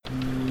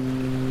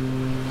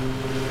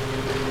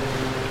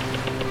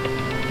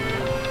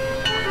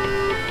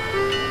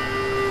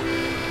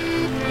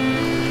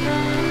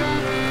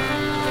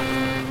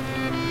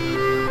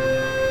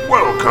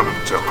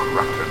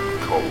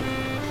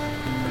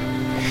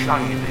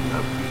shining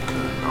a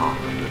beacon on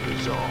the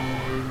bazaar.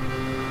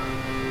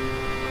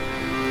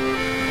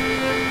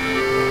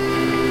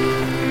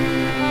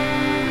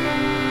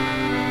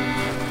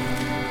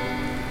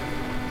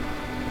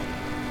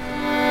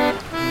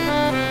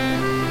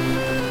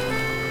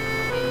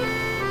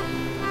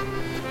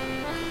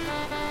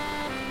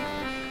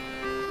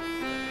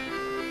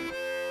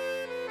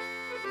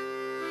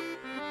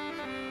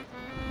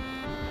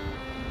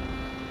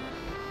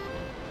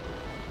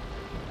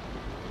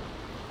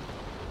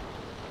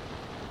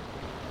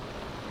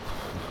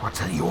 I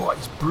tell you what,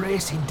 it's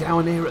bracing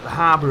down here at the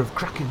harbour of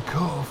Kraken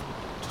Cove.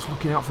 Just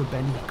looking out for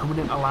Benny coming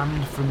into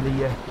land from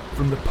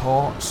the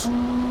ports.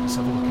 Let's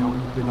have a look out in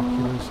the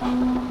binoculars.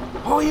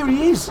 Oh, here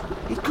he is!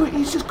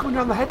 He's just coming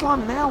down the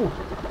headland now.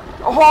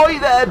 Ahoy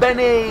there,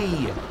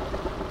 Benny!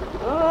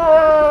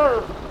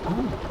 Oh,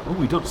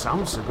 he doesn't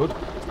sound so good.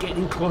 It's getting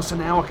in closer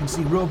now. I can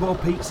see Robo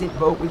Pete's in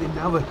boat with him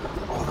now. They're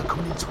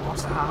coming in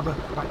towards the harbour.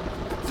 Right,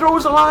 throw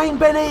us a line,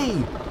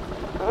 Benny!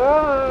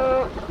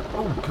 Oh,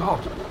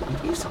 God.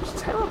 He sounds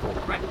terrible.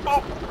 Right.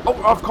 Oh,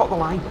 I've caught the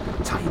line.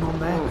 Tie him on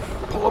there.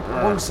 Pull up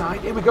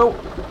alongside. Here we go.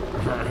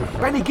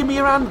 Benny, give me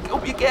your hand.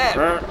 Up you get.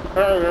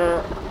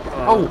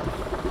 Oh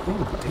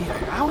dear.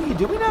 How are you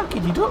doing,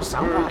 Arkid? You don't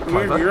sound that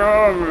clever.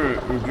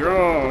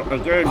 Jaw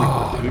again.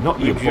 Oh, not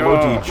your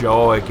bloody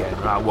jaw again.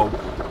 Right, well,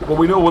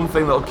 we know one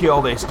thing that'll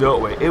cure this,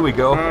 don't we? Here we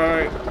go.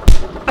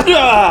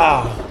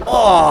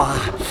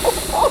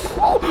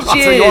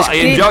 Cheers, I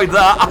enjoyed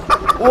that.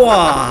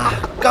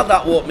 God,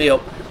 that woke me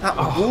up. That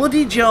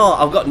bloody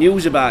jaw. I've got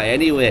news about it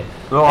anyway.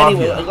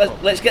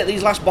 Let's get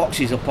these last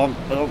boxes up on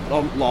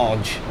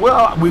launch.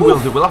 Well, we will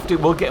do.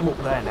 We'll get them up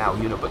there now,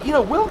 But,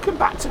 welcome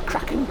back to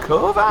Kraken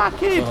Cove,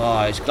 Arkid.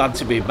 Oh, it's glad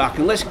to be back.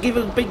 And let's give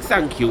a big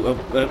thank you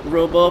to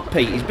Robo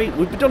Pete.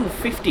 We've done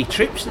 50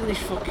 trips in this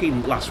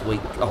fucking last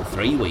week.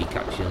 3 week,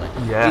 actually.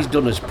 Yeah. He's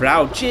done us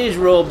proud. Cheers,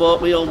 Robo,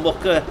 me old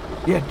mucker.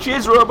 Yeah,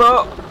 cheers,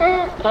 Robo.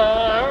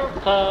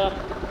 Okay.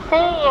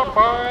 See you,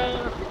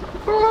 boys.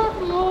 Love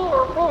you.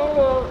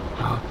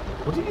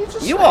 What did you just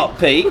say? You what,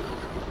 Pete?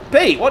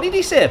 Pete, what did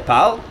he say,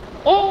 pal?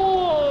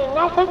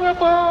 Nothing at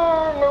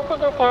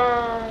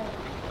all.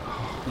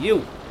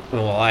 You.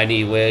 Oh,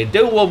 anyway,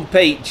 do one,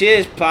 Pete.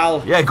 Cheers,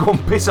 pal. Yeah, go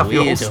and piss off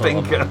your old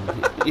stinker.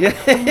 Yeah,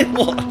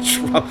 what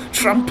a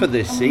tramp of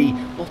the sea.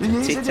 What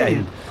a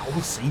tit-out.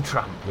 Old sea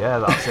tramp, yeah,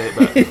 that's it.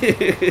 But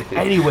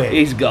anyway.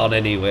 He's gone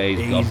anyway.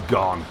 He's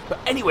gone. But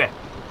anyway,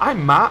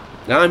 I'm Matt.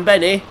 I'm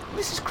Benny.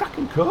 This is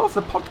Kraken Cove,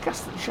 the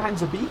podcast that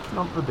shines a beacon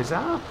onto the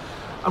bazaar.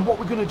 And what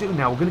we're going to do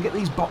now, we're going to get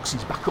these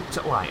boxes back up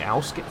to the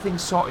lighthouse, get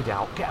things sorted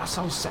out, get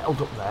ourselves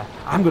settled up there.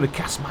 I'm going to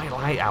cast my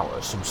light out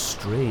at some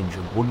strange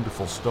and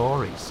wonderful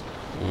stories.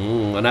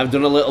 And I've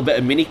done a little bit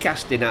of mini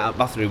casting out at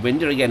bathroom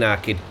window again,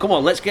 Arkid. Come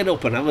on, let's get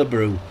up and have a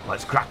brew.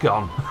 Let's crack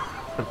on.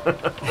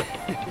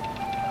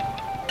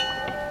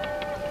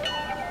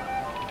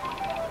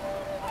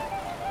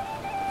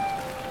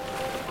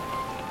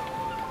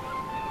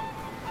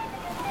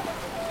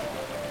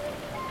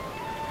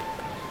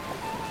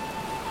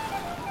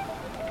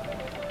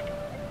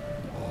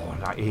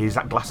 Here's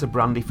that glass of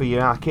brandy for you,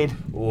 Arkid.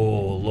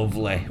 Oh,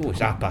 lovely. Oh, it's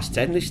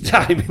 10:30 this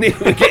time, isn't it?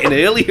 We're getting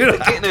earlier.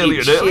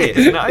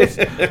 It's nice.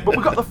 But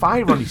we've got the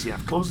fire on, you see.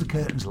 I've closed the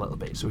curtains a little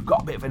bit, so we've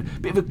got a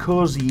bit of a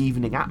cosy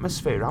evening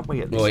atmosphere, haven't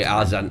we? At this it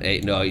has, hasn't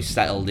it? No, it's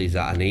settled. Is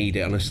that I need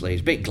it, honestly.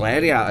 It's a bit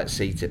glary out at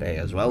sea today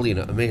as well, you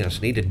know what I mean? I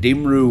just need a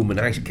dim room, a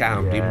nice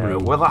calm dim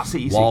room. Well, that's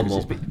it, you see,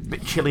 because it's a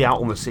bit chilly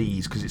out on the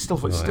seas, because it's still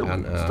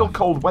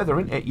cold weather,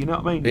 isn't it? You know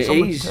what I mean? It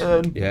is.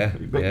 Yeah,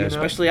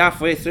 especially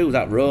halfway through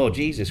that road,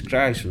 Jesus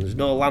Christ, there's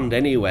no land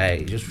anyway.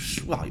 It just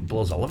it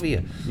blows all over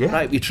you. Yeah.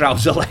 Right, your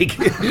trouser leg.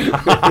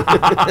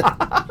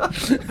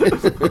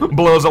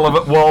 Blows all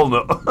over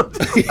walnut.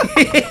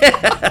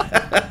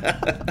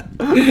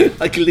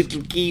 Like a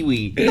little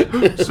kiwi.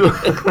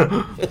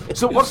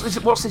 So what's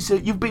this?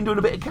 You've been doing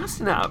a bit of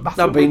casting out.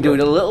 I've been doing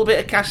a little bit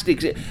of casting.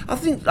 I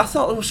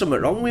thought there was something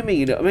wrong with me.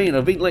 You know what I mean?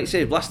 I've been, like I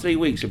say, the last 3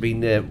 weeks I've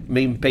been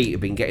me and Pete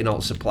have been getting all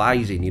the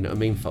supplies in. You know what I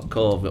mean? For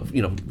Cove,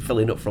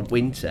 filling up from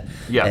winter.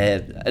 Yeah.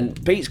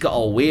 And Pete's got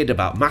all weird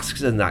about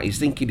masks and that. He's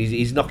thinking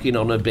he's knocking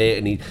on a bit,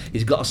 and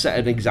he's got to set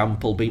an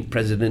example, being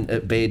president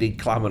at Bearded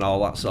Clam and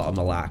all that sort of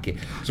malarkey.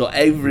 So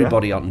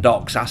everybody on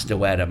docks has to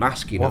wear a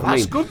mask. You know what I mean?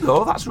 That's good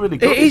though. That's really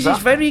good. It is. It's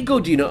very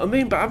good. You know what I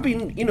mean? But I've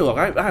been,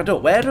 I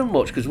don't wear them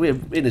much because we're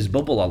in his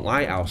bubble on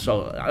Lighthouse.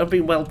 So I've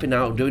been whelping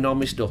out and doing all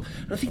my stuff.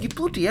 And I'm thinking,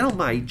 bloody hell,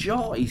 my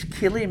jaw is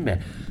killing me.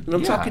 And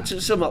I'm talking to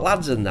some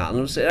lads and that, and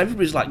I'm saying,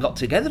 everybody's like got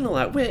together, and I'm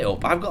like, wait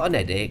up, I've got an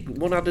headache.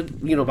 One had,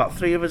 about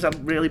 3 of us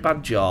had really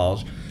bad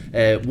jaws.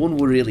 One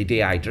were really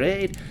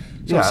dehydrated.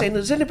 So I'm saying,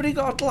 has anybody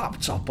got a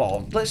laptop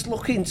on? Let's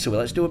look into it.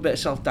 Let's do a bit of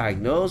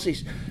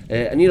self-diagnosis.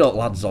 And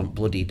lads on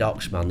bloody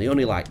docs, man, they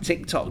only like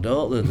TikTok,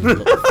 don't they? Those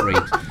little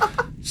freaks.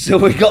 So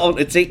we got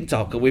onto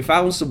TikTok and we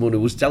found someone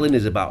who was telling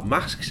us about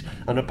masks.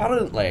 And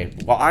apparently,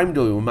 what I'm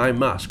doing with my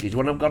mask is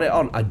when I've got it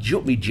on, I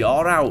jut my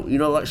jaw out,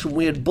 like some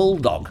weird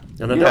bulldog.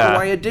 And I don't know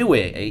why I do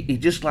it. It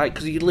just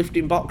because you're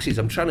lifting boxes,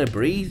 I'm trying to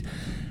breathe.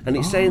 And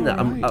it's saying that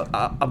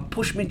I'm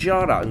pushed my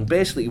jaw out, and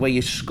basically where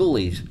your skull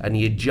is and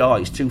your jaw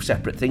is two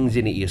separate things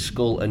in it, your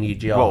skull and your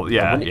jaw. Well,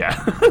 yeah.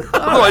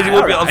 Otherwise you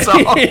wouldn't be on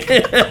top.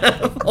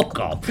 Fuck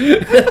off.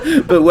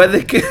 But where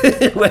they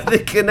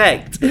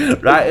connect,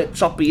 right at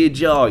top of your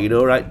jaw,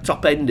 right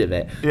top end of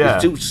it,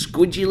 there's two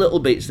squidgy little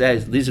bits there.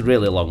 This is a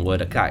really long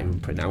word, I can't even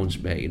pronounce,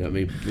 mate, you know what I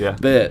mean? Yeah.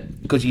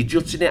 But because you're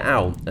jutting it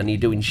out and you're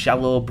doing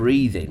shallow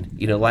breathing,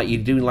 like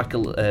you're doing like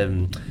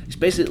it's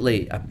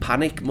basically a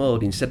panic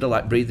mode. Instead of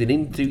like breathing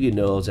in through your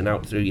nose and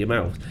out through your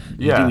mouth,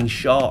 you're doing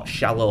short,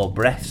 shallow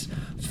breaths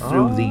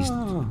through these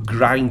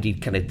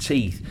grinded kind of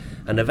teeth.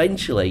 And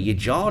eventually your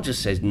jaw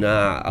just says,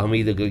 nah, I'm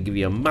either going to give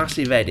you a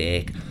massive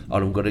headache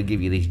or I'm going to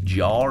give you this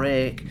jaw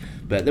ache.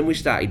 But then we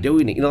started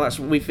doing it. That's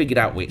what we figured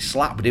out with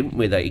slap, didn't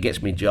we? That it gets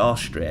my jaw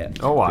straight.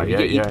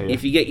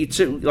 If you get your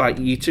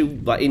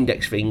two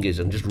index fingers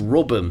and just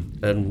rub them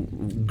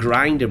and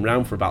grind them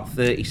round for about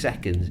 30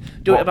 seconds.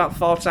 Do it about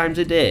 4 times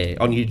a day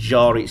on your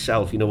jaw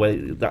itself. Where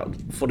that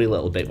funny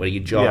little bit where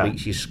your jaw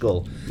meets your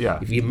skull. Yeah.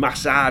 If you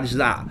massage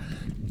that,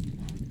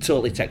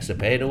 totally takes the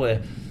pain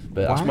away.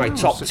 But that's my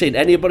top tip.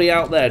 Anybody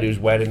out there who's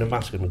wearing a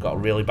mask and got a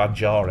really bad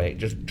jaw ache,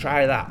 just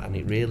try that, and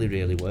it really,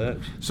 really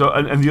works. So,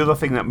 and the other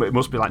thing that it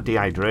must be like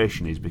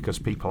dehydration is because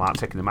people aren't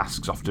taking the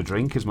masks off to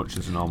drink as much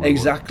as they normally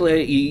Exactly.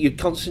 Would. You're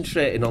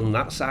concentrating on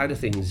that side of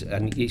things,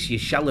 and it's your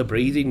shallow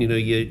breathing.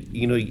 You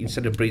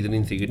instead of breathing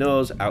in through your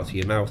nose, out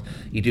through your mouth,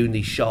 you're doing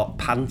these short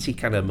panty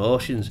kind of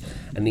motions,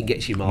 and it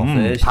gets you more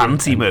thirsty.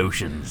 Panty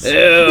motions.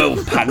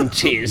 Oh,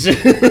 panties.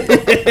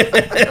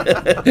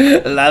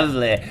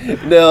 Lovely.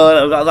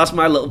 No, that's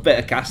my little bit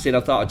of casting.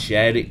 I thought I'd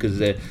share it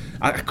because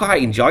I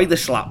quite enjoy the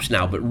slaps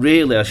now, but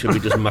really I should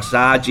be just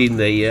massaging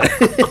the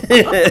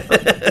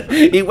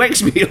it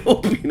wakes me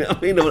up, you know what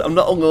I mean? I'm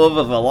not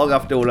hungover for long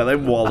after one of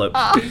them wallops.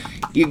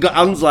 You've got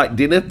hands like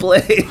dinner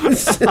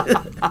plates.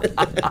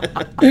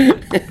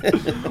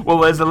 Well,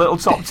 there's a little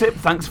top tip.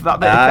 Thanks for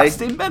that bit of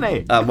casting,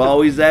 Benny. I'm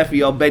always there for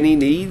your Benny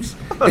needs.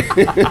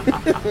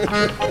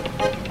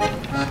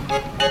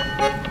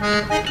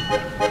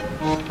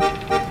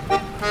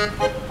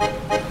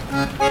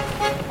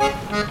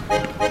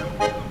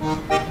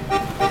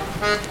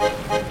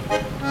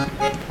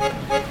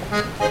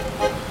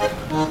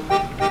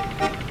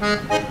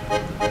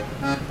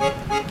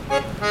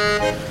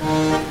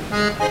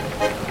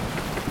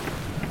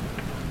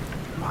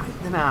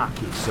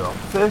 So,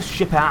 first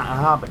ship out of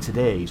harbour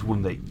today is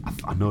one that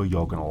I know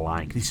you're going to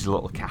like. This is a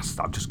little cast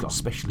that I've just got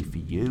especially for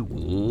you.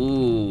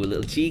 Ooh, a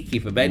little cheeky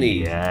for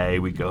Benny. Yeah,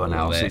 here we go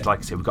now. So, like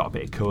I say, we've got a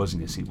bit of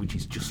coziness, which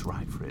is just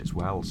right for it as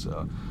well.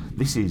 So,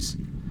 this is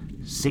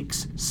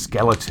 6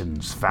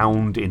 skeletons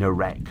found in a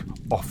wreck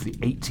off the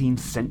 18th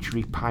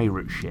century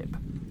pirate ship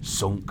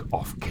sunk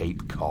off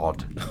Cape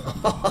Cod.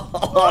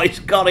 Oh, it's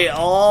got it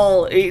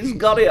all. It's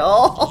got it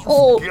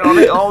all. It's got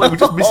it all. We're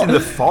just missing the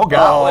fog,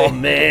 aren't we? Oh,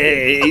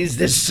 mate, is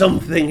there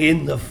something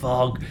in the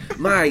fog?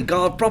 My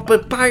God, proper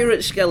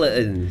pirate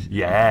skeletons.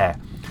 Yeah.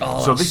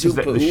 Oh, so this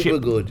super, is the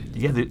ship. good.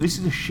 Yeah, this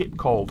is a ship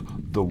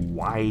called the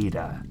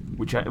Wider,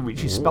 which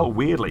is spelled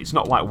weirdly. It's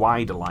not like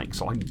wider, like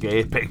so like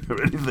gaping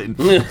or anything.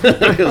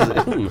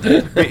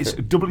 It's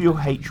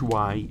WHYDAH,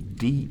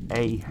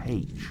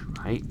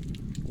 right?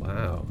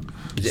 Wow.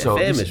 Is it a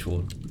famous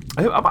one?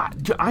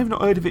 I've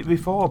not heard of it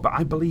before, but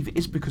I believe it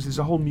is because there's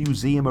a whole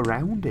museum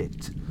around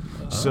it.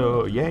 Oh.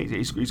 So, yeah,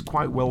 it's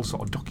quite well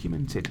sort of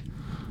documented.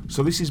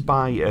 So this is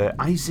by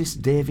Isis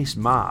Davis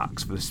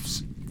Marks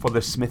for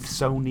the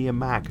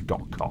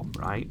SmithsonianMag.com,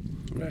 right?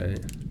 Right.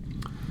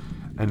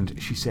 And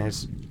she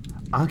says,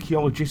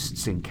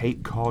 archaeologists in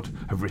Cape Cod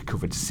have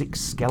recovered 6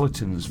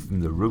 skeletons from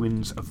the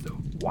ruins of the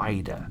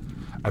Wider,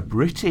 a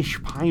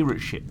British pirate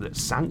ship that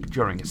sank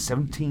during a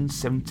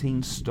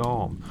 1717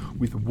 storm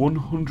with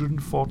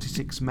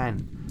 146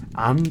 men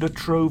and a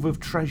trove of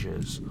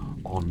treasures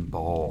on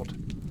board.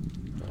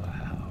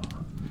 Wow.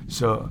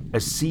 So,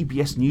 as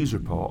CBS News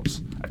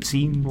reports, a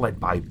team led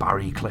by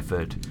Barry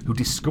Clifford, who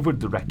discovered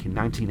the wreck in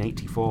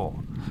 1984,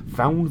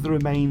 found the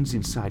remains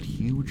inside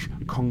huge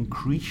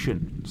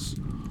concretions,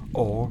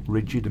 or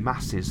rigid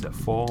masses that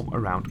form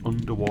around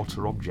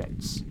underwater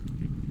objects.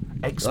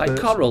 Experts, like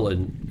coral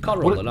and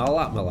all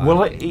that malarkey.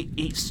 Well,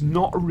 it's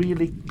not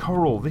really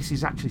coral. This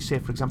is actually, say,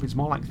 for example, it's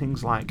more like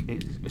things like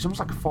it's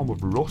almost like a form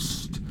of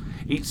rust.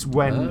 It's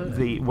when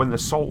the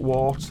salt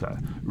water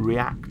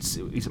reacts.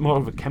 It's more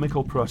of a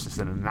chemical process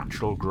than a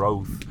natural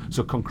growth.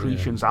 So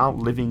concretions aren't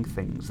living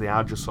things. They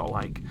are just sort of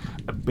like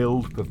a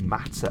build-up of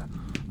matter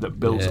that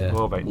builds up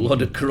over it. A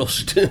load of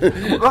crust.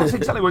 Well, that's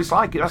exactly what it's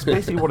like. That's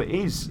basically what it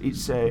is. It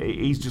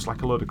is just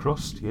like a load of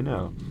crust, you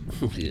know.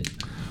 Yeah.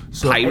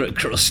 So, pirate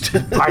crust.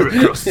 Pirate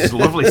crust is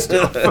lovely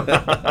stuff.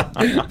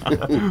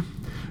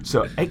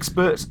 So,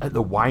 experts at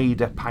the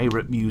Wider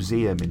Pirate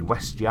Museum in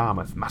West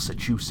Yarmouth,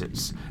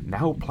 Massachusetts,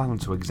 now plan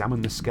to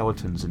examine the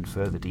skeletons in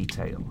further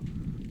detail.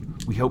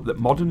 We hope that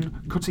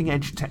modern,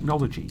 cutting-edge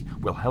technology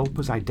will help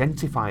us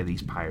identify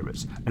these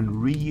pirates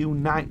and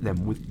reunite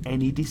them with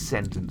any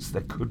descendants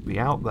that could be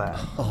out there.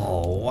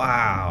 Oh,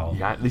 wow.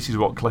 Yeah, this is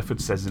what Clifford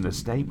says in a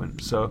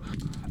statement. So,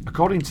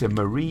 according to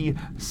Marie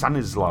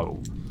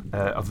Sanislow,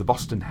 of the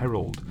Boston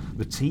Herald,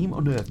 the team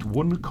unearthed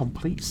one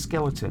complete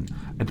skeleton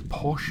and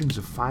portions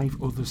of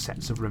 5 other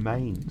sets of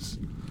remains.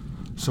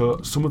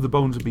 So some of the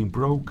bones have been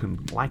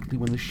broken, likely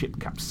when the ship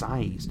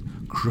capsized,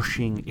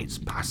 crushing its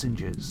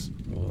passengers.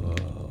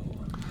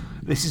 Whoa.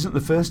 This isn't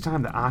the first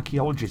time that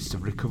archaeologists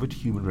have recovered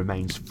human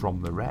remains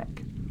from the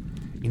wreck.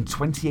 In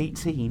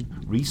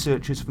 2018,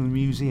 researchers from the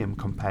museum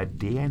compared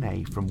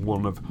DNA from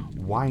one of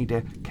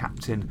Wider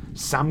Captain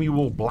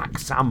Samuel Black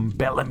Sam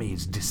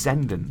Bellamy's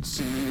descendants.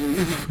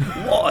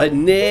 What a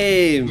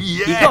name!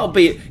 Yeah. You gotta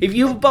be, if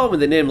you were born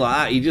with a name like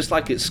that, you're just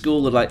like at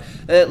school and like,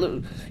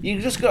 look,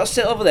 you just gotta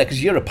sit over there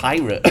because you're a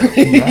pirate.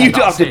 You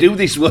don't have to do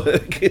this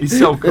work. It's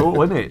so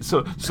cool, isn't it?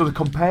 So they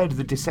compared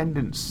the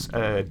descendants'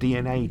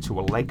 DNA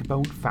to a leg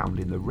bone found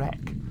in the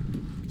wreck.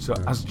 So,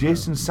 as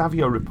Jason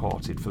Savio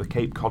reported for the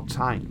Cape Cod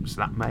Times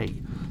that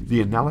May,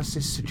 the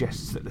analysis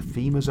suggests that the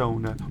femur's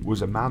owner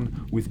was a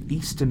man with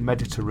Eastern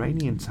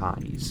Mediterranean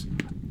ties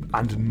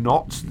and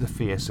not the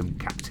fearsome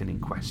captain in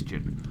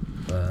question.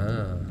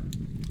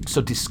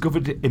 So,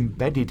 discovered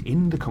embedded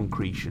in the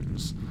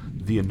concretions,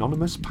 the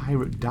anonymous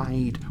pirate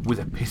died with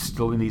a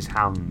pistol in his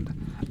hand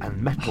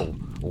and metal,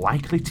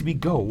 likely to be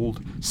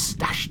gold,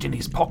 stashed in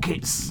his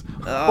pockets.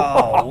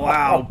 Oh,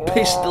 wow.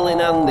 Pistol in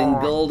hand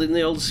and gold in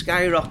the old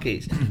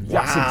skyrockets.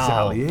 That's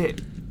exactly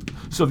it.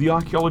 So the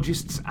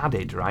archaeologists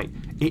added, right,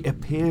 it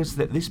appears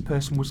that this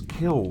person was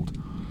killed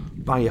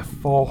by a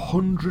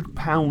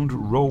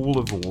 400-pound roll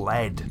of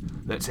lead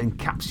that's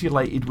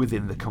encapsulated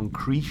within the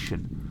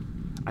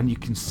concretion. And you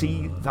can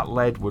see that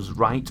lead was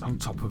right on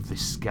top of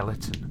this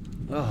skeleton.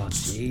 Oh,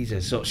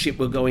 Jesus. So ship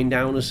were going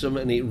down or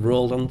something and it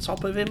rolled on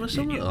top of him or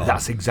something?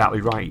 That's exactly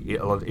right.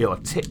 It'll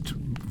have tipped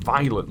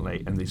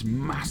violently and this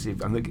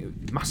massive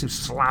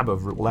slab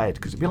of lead,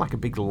 because it'd be like a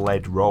big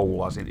lead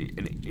roll, as in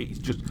it's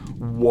just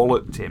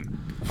walloped him.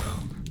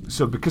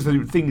 So because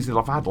the thing is, they'll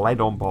have had lead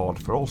on board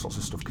for all sorts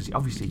of stuff, because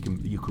obviously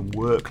you can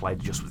work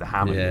lead just with a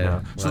hammer, Yeah, you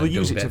know. So like they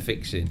use it to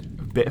fixing.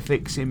 bit of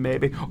fixing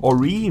maybe,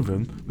 or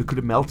even they could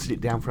have melted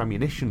it down for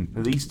ammunition.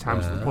 And these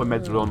times they probably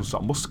made their own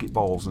sort of musket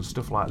balls and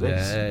stuff like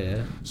this.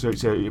 Yeah. So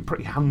it's a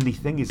pretty handy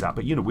thing, is that?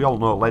 But you know, we all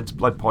know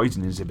lead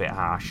poisoning is a bit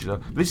harsh. So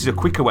this is a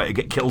quicker way to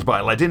get killed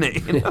by lead, isn't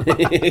it? You know?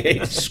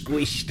 It's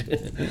squished.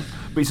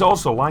 But it's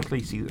also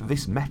likely to see that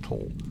this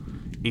metal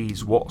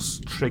is what's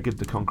triggered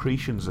the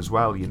concretions as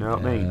well. You know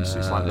what I mean? So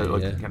it's like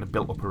they're kind of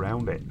built up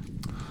around it.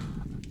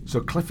 So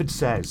Clifford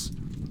says,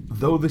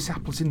 though this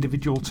hapless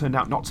individual turned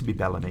out not to be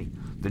Bellamy,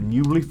 the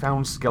newly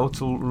found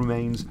skeletal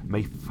remains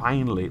may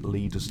finally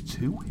lead us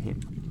to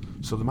him.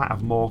 So they might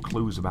have more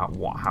clues about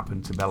what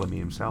happened to Bellamy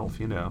himself,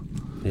 you know.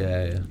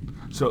 Yeah.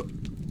 So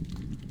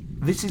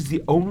this is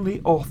the only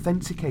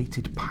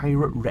authenticated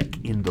pirate wreck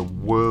in the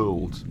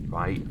world,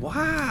 right?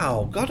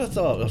 Wow. God,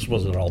 I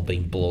suppose they're all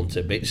being blown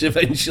to bits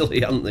eventually,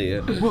 haven't they?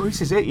 Well,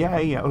 this is it,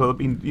 yeah. Well, they've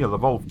been,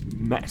 they've all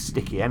met a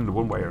sticky end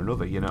one way or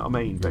another, you know what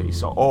I mean? But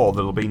it's or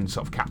they'll have been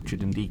sort of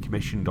captured and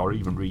decommissioned or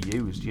even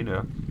reused, you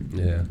know.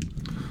 Yeah.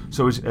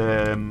 So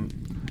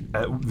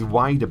the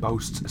wider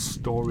boasts a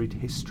storied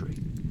history.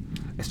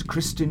 As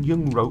Kristen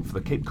Young wrote for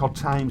the Cape Cod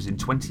Times in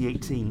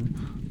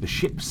 2018, the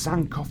ship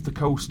sank off the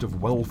coast of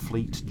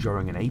Wellfleet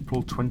during an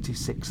April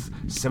 26,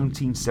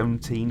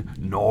 1717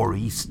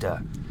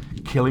 nor'easter,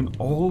 killing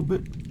all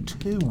but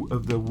 2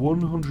 of the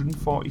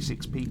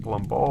 146 people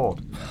on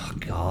board. Oh,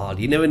 God,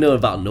 you never know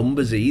about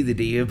numbers either,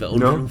 do you? But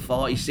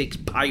 146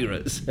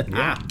 pirates.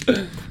 Yeah.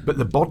 But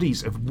the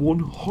bodies of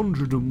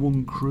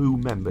 101 crew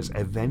members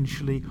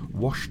eventually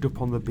washed up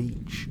on the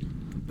beach.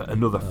 But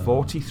another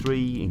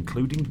 43,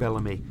 including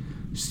Bellamy,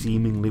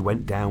 seemingly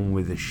went down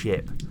with the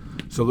ship.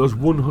 So those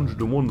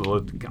 101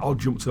 all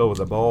jumped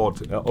overboard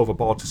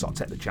to sort of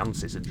take the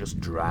chances and just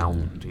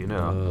drowned, you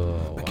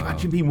know. Can you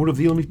imagine being one of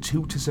the only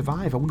 2 to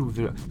survive? I wonder if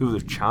they were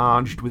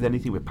charged with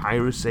anything, with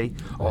piracy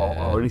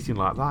or anything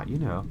like that, you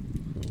know.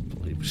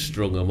 They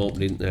strung them up,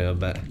 didn't they, I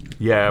bet?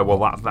 Yeah, well,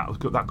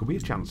 that could be a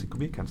chance. It could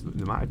be a chance that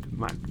they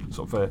might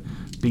sort of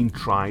been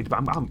tried, but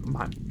I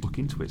might look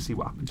into it, see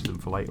what happened to them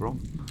for later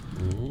on.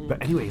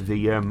 But anyway,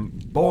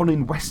 born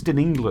in Western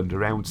England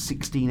around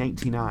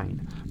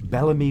 1689,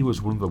 Bellamy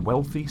was one of the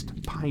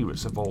wealthiest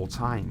pirates of all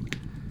time.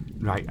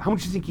 Right, how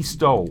much do you think he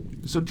stole?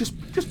 So just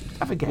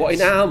have a guess. What,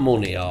 in our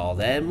money or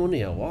their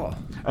money or what?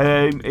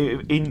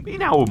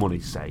 In our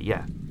money, say,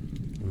 yeah.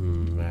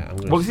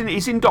 Right, Well,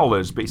 it's in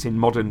dollars, but it's in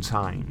modern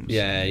times.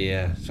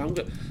 Yeah. So I'm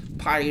going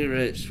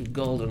pirates,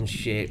 golden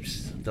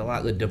ships. They're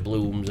like the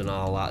doubloons and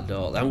all that,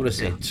 don't they? I'm going to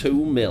say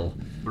 2 mil.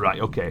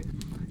 Right, okay.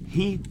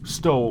 He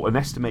stole an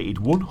estimated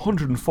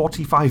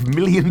 $145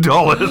 million.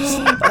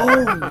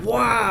 Oh,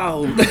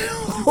 wow.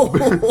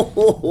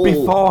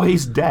 Before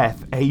his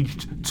death,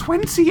 aged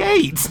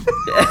 28.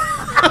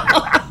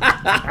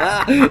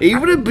 He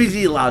was a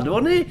busy lad,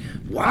 wasn't he?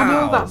 Wow. I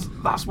know,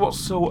 that's what's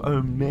so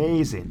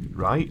amazing,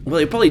 right? Well,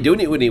 they're probably doing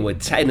it when he was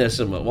 10 or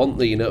something, weren't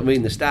they? You know what I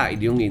mean? They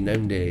started young in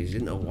them days,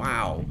 didn't they?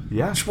 Wow.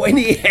 Yeah.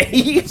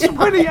 28?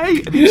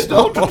 28, and he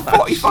stole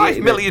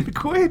 £45 million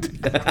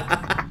quid.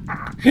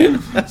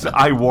 So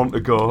I want to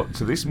go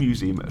to this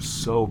museum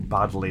so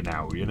badly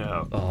now, you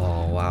know.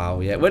 Oh wow,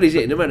 yeah. Where is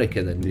it in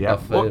America then? Yeah.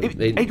 Off, Well,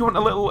 hey, do you want a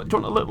little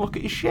look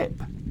at his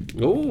ship?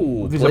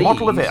 Oh, There's a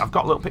model of it. I've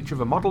got a little picture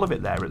of a model of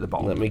it there at the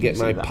bottom. Let me Can get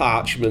you my see that?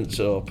 parchments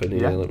open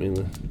here. Yeah. Let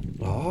me.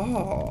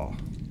 Oh.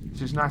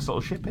 It's a nice little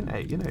ship, isn't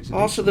it? You know, it's a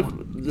Oh, so decent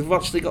one. they've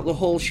actually got the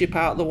whole ship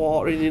out of the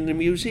water in the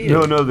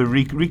museum. No, they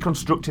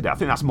reconstructed it. I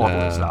think that's model.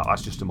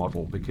 That's just a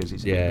model because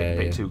it's a Yeah,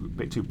 bit yeah.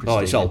 too pristine. Oh,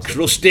 it's all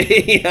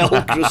crusty,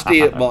 all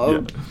crusty at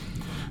bottom.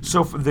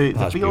 So for the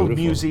That's Field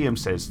beautiful. Museum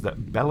says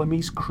that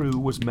Bellamy's crew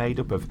was made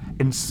up of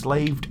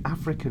enslaved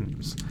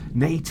Africans,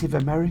 Native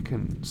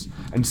Americans,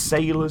 and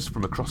sailors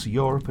from across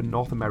Europe and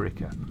North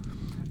America.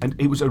 And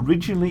it was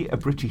originally a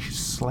British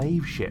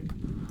slave ship.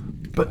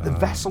 But the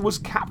vessel was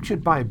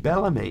captured by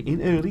Bellamy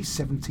in early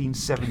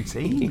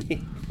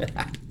 1717.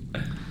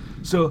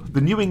 So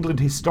the New England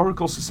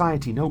Historical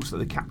Society notes that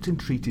the captain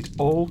treated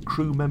all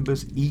crew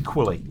members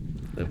equally,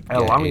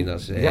 allowing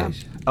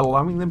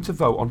them to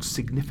vote on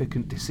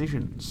significant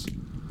decisions.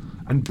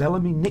 And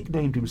Bellamy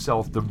nicknamed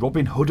himself the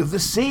Robin Hood of the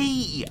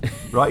Sea,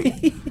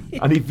 right?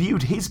 And he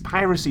viewed his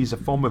piracy as a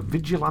form of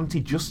vigilante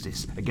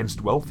justice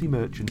against wealthy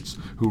merchants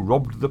who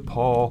robbed the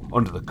poor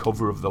under the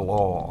cover of the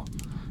law.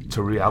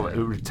 To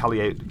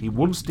retaliate, he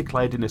once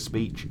declared in a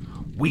speech,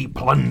 "We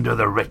plunder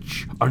the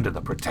rich under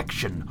the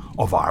protection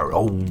of our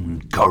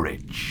own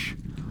courage."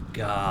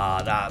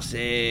 God, that's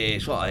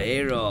it. What a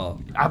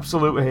hero.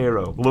 Absolute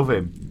hero. Love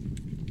him.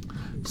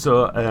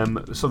 So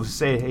they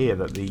say here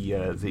that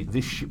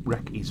this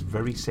shipwreck is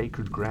very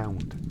sacred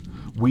ground.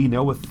 We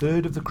know a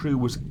third of the crew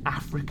was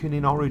African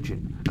in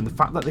origin, and the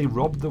fact that they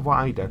robbed the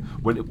Wider,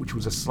 which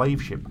was a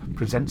slave ship,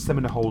 presents them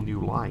in a whole new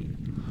light.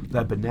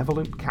 Their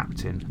benevolent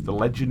captain, the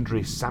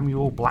legendary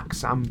Samuel Black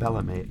Sam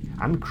Bellamy,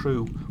 and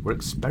crew were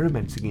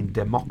experimenting in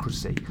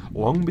democracy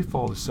long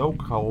before the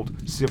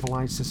so-called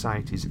civilized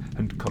societies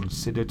had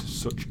considered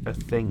such a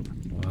thing.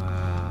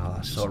 Wow,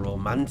 that's so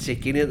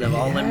romantic, isn't it? They're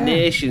all them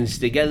nations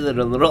together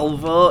and they're all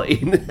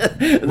voting. And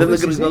then they're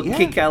going to go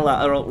kick hell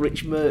out of all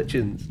rich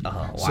merchants. Oh,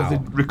 wow. So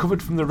they've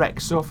recovered from the wreck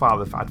so far.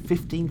 They've had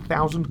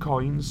 15,000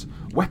 coins,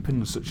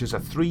 weapons such as a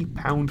 £3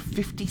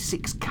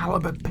 .56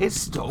 caliber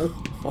pistol.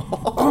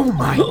 Oh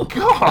my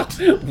God!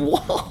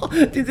 What?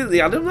 Did you think they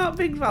had them that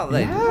big back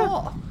then? Yeah.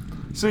 What?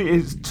 So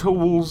it's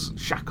tools,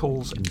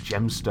 shackles, and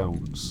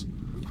gemstones.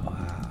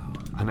 Wow.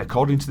 And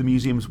according to the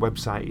museum's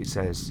website, it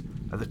says,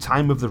 at the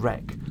time of the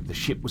wreck, the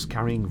ship was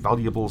carrying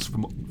valuables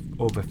from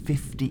over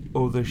 50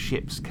 other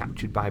ships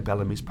captured by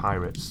Bellamy's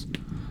pirates.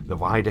 The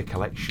wider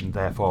collection,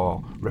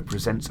 therefore,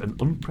 represents an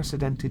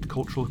unprecedented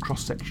cultural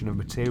cross-section of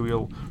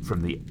material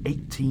from the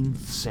 18th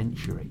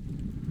century.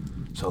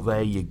 So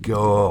there you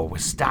go. We're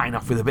starting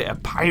off with a bit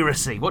of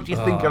piracy. What do you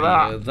think of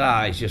that? Yeah,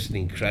 that is just an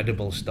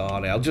incredible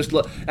story. I'll just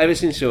look. Ever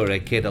since I was a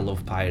kid, I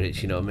love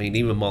pirates. You know what I mean?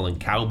 Even more than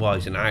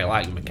cowboys, and I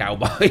like my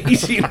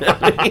cowboys. You know what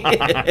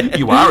I mean?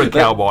 You are a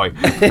cowboy.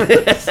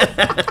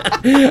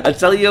 I'll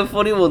tell you a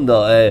funny one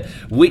though.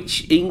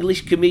 Which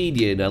English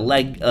comedian, a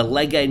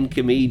leg end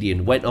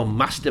comedian, went on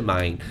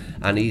Mastermind,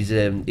 and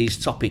his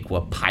topic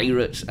were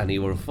pirates, and he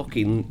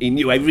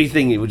knew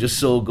everything. He was just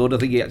so good. I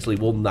think he actually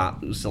won that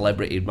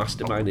Celebrity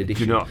Mastermind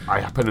edition. Do you know, I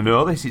happen to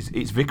know this.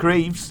 It's Vic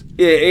Reeves.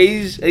 Yeah,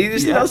 it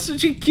is. That's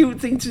such a cute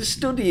thing to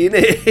study,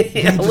 isn't it?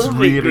 He's just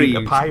really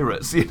into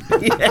pirates.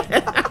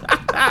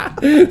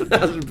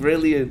 That's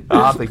brilliant.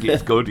 I think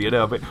it's good, you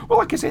know. But well,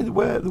 like I say, there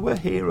were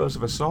heroes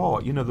of a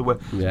sort. You know, there were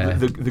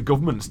the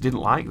governments didn't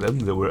like them.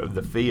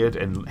 They feared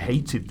and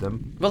hated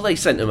them. Well, they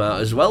sent him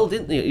out as well,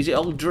 didn't they? Is it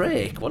old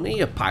Drake? Wasn't he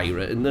a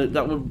pirate? And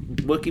that was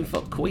working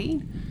for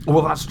Queen.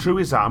 Well, that's true,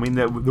 is that? I mean,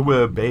 there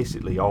were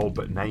basically all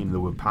but named. There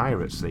were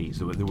pirates. They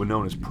were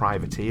known as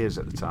privateers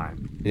at the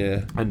time.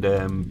 Yeah.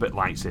 And but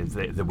like I said,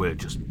 they were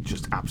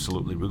just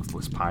absolutely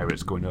ruthless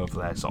pirates going over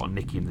there, sort of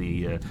nicking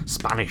the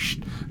Spanish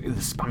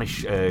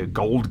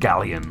gold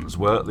galleons,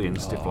 weren't they, and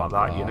stuff like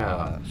that. You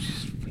know.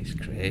 It's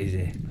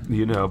crazy.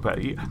 You know, but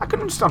I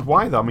can understand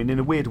why, though. I mean, in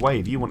a weird way,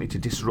 if you wanted to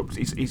disrupt,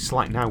 it's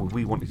like now if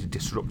we wanted to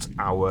disrupt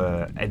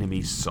our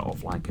enemies' sort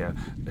of like a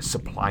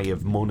supply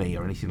of money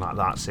or anything like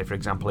that. Say, for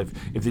example, if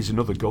there's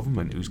another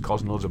government who's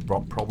causing loads of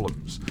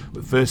problems,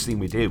 the first thing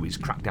we do is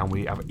crack down.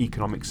 We have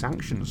economic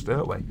sanctions,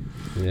 don't we?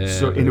 Yeah,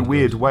 so in a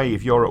weird way,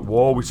 if you're at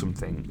war with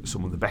something,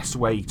 some of the best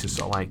way to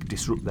sort of like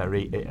disrupt their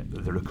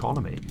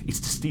economy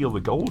is to steal the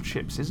gold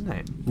ships, isn't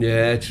it?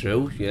 Yeah,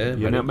 true. Yeah,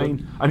 you know what I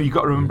mean. And you've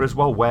got to remember as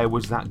well, where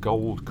was that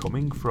gold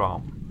coming from?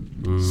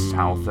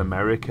 South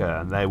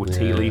America, and they were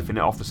tea-leafing it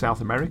off the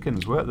South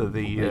Americans, weren't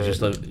they?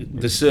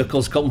 The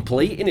circle's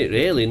completing it,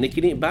 really,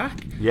 nicking it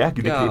back. Yeah,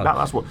 nicking it back.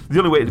 That's what. The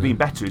only way it'd have been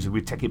better is if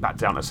we'd take it back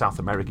down to South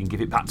America and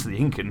give it back to the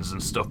Incans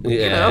and stuff. Yeah,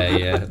 you know?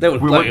 yeah. They were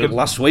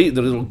last week.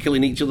 They were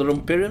killing each other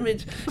on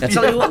pyramids. I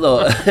tell you what,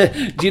 though.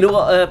 Do you know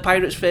what a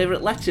pirate's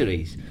favourite letter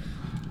is?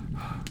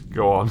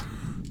 Go on.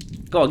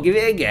 Go on, give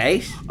it a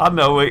guess. I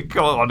know it.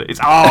 Go on. It's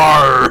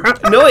R.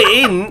 No, it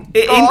ain't.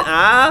 It ain't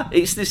R.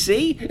 It's the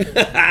C.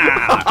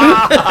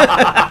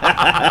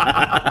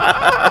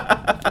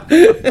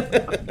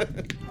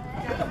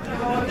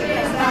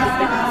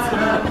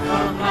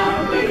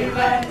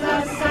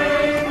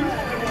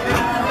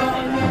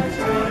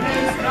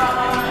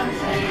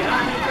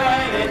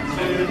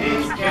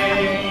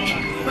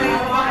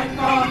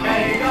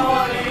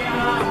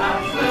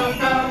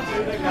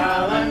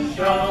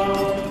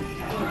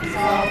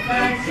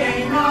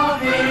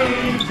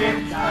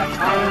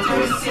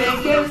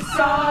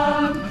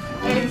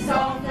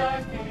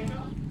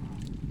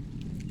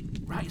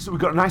 So we've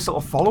got a nice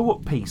little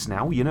follow-up piece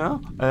now, you know.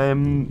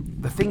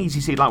 The thing is,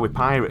 you see, like with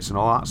pirates and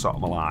all that sort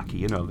of malarkey,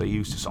 you know, they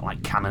used to sort of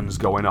like cannons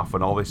going off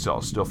and all this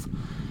sort of stuff.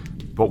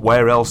 But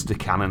where else do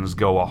cannons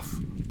go off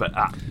but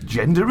at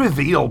gender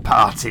reveal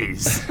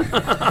parties?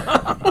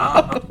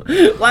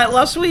 Like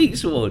last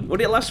week's one.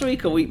 Was it last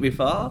week or week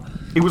before?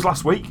 It was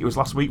last week.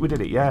 We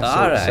did it, yeah.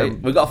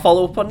 Alright, we got a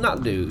follow-up on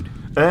that dude.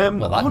 Dead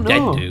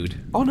dude.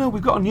 Oh no,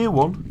 we've got a new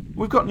one.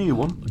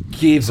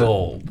 Give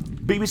up.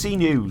 BBC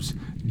News.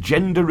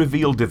 Gender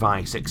reveal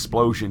device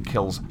explosion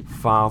kills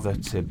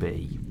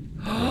father-to-be.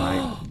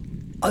 Right.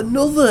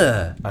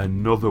 Another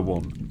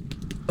one.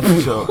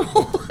 So,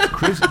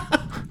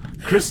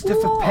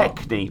 Christopher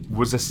Peckney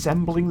was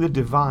assembling the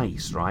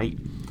device, right?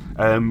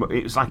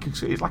 It's like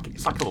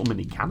a little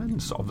mini cannon,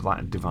 sort of like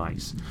a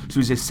device.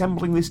 So he's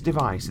assembling this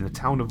device in the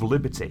town of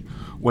Liberty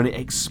when it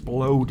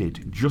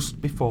exploded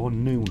just before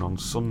noon on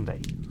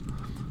Sunday.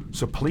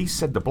 So police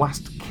said the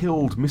blast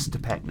killed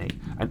Mr. Peckney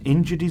and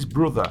injured his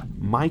brother,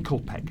 Michael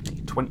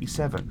Peckney,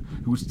 27,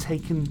 who was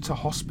taken to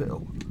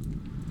hospital.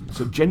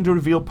 So gender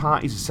reveal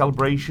parties are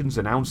celebrations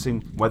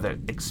announcing whether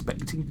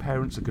expecting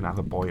parents are going to have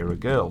a boy or a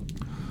girl.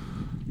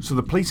 So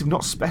the police have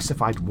not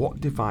specified what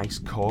device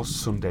caused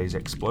Sunday's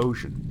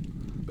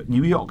explosion. But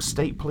New York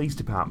State Police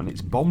Department,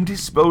 its bomb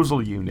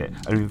disposal unit,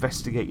 are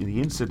investigating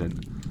the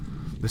incident.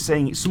 They're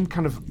saying it's some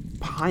kind of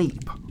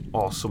pipe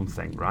or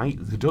something, right?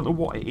 They don't know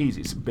what it is.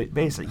 It's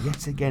basically,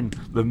 yet again,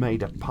 they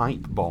made a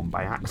pipe bomb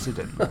by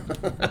accident.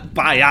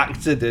 By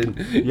accident?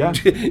 Yeah.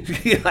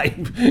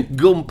 Like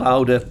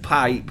gunpowder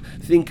pipe.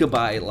 Think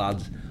about it,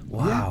 lads.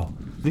 Wow. Yeah.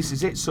 This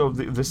is it. So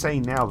they're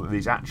saying now that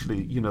there's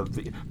actually, you know,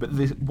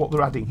 what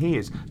they're adding here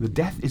is the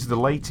death is the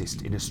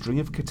latest in a string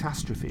of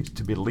catastrophes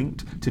to be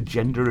linked to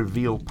gender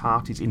reveal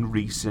parties in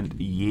recent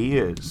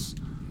years.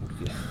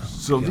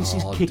 So this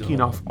is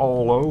kicking off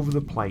all over the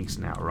place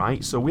now,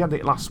 right? So we had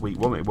it last week,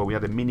 wasn't it, where we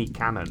had a mini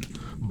cannon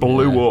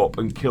blew up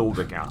and killed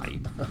a guy.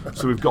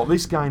 So we've got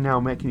this guy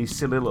now making his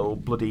silly little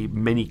bloody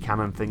mini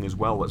cannon thing as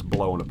well that's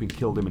blown up and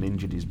killed him and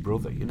injured his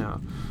brother, you know.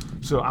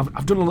 So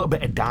I've done a little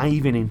bit of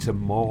diving into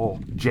more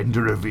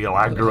gender reveal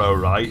aggro,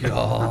 right?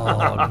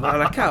 God,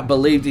 man, I can't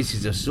believe this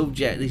is a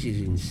subject. This is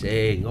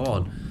insane. Go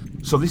on.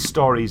 So this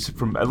story is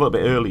from a little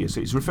bit earlier,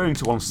 so it's referring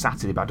to on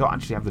Saturday, but I don't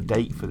actually have the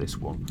date for this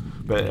one.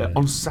 But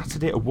on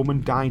Saturday, a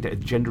woman died at a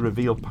gender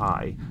reveal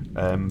party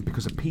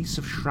because a piece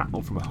of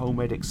shrapnel from a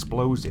homemade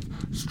explosive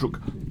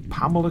struck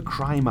Pamela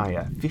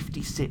Krymeyer,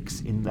 56,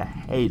 in the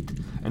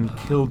head and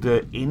killed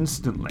her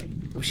instantly.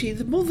 Was she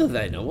the mother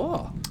then, or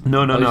what?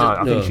 No.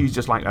 I think she's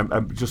just like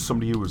just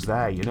somebody who was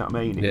there. You know what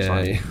I mean?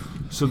 It's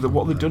so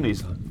what they've done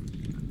is,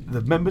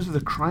 the members of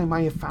the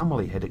Krymeyer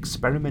family had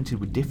experimented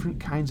with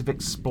different kinds of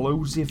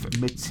explosive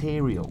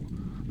material,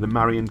 the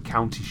Marion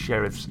County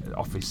Sheriff's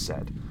Office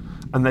said,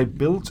 and they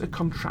built a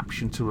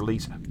contraption to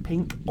release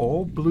pink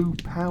or blue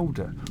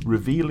powder,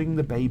 revealing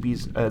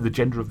the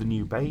gender of the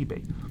new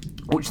baby,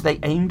 which they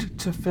aimed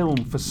to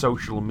film for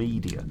social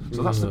media.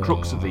 So that's the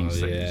crux of these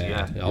things,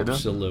 yeah.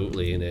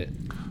 Absolutely, innit?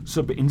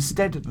 So, but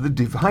instead, the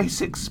device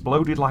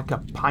exploded like a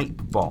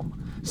pipe bomb,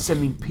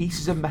 sending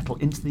pieces of metal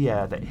into the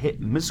air that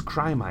hit Ms.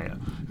 Krymeyer,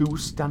 who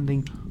was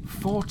standing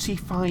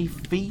 45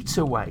 feet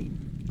away.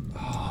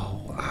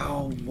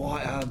 Oh,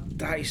 what?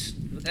 That's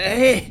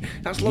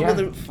longer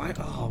than 5.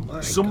 Oh, my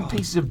God. Some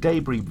pieces of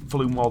debris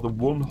flew more than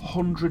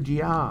 100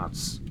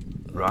 yards,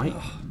 right?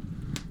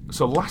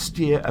 So last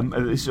year,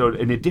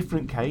 in a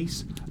different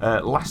case,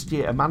 last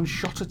year a man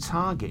shot a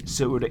target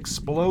so it would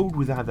explode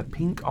with either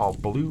pink or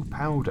blue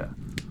powder,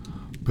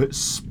 but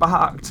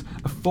sparked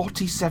a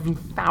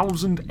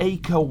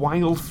 47,000-acre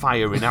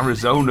wildfire in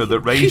Arizona that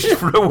raged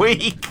for a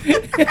week.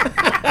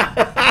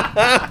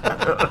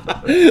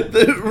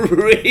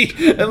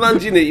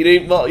 Imagine it,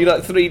 you're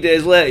like 3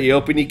 days later, you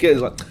open your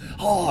curtains like,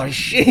 oh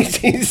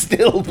shit, it's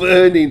still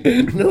burning.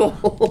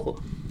 No.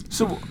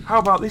 So how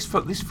about this?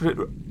 This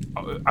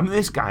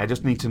guy, I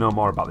just need to know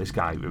more about this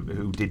guy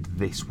who did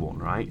this one,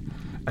 right?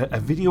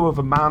 A video of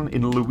a man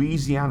in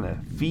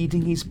Louisiana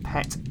feeding his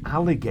pet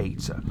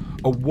alligator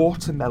a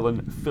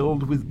watermelon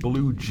filled with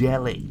blue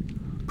jelly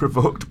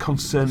provoked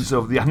concerns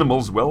over the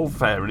animal's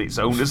welfare and its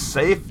owner's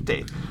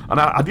safety.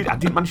 And I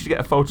didn't manage to get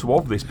a photo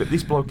of this, but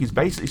this bloke is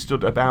basically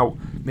stood about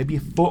maybe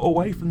a foot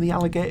away from the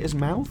alligator's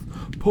mouth,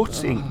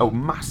 putting a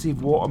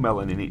massive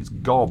watermelon in its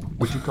gob,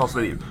 which of course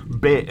then it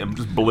bit and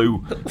just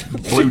blue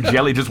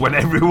jelly just went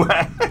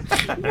everywhere.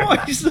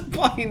 What is the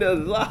point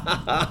of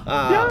that?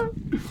 Yeah.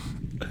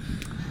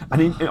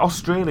 And in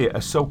Australia,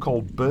 a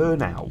so-called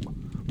burnout,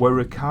 where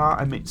a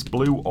car emits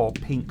blue or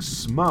pink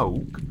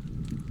smoke,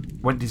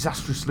 went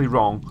disastrously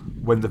wrong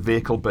when the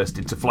vehicle burst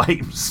into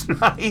flames.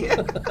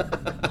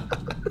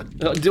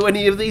 Do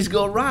any of these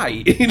go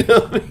right? You know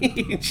what I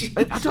mean?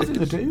 I don't think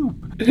they do.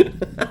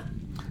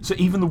 So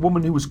even the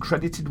woman who was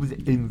credited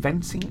with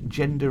inventing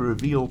gender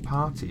reveal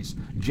parties,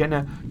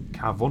 Jenna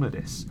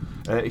Kavonidis,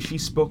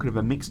 she's spoken of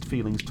her mixed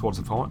feelings towards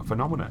the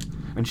phenomena,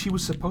 and she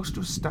was supposed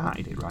to have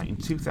started it right in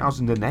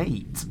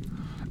 2008.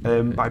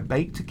 by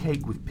baked a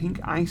cake with pink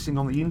icing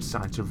on the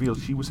inside to reveal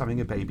she was having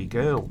a baby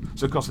girl.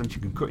 So of course then she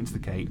can cut into the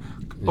cake,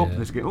 open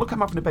this cake, look, I'm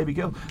having a baby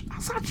girl.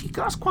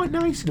 That's quite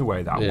nice in a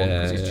way, that one,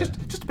 because it's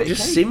just a bit of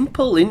cake.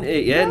 Simple, isn't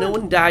it? Yeah, no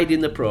one died in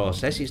the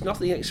process. It's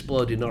nothing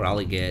exploding or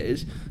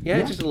alligators.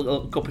 Yeah, just a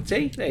little cup of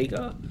tea. There you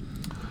go.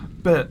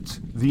 But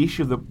the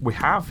issue that we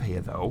have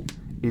here, though,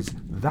 is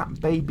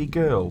that baby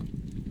girl,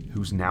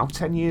 who's now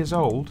 10 years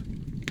old,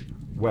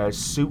 wears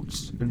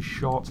suits and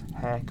short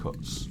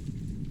haircuts.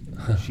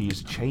 She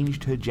has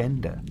changed her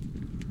gender.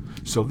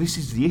 So this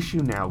is the issue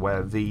now,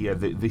 where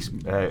Miss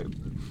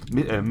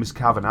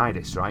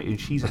Carvanidis, right? And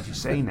she's actually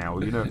saying now,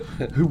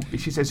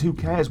 she says, who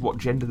cares what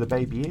gender the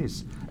baby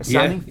is?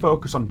 Assigning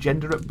focus on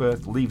gender at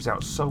birth leaves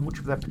out so much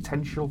of their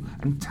potential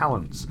and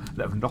talents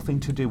that have nothing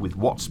to do with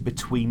what's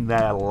between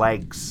their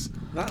legs.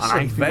 That's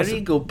a very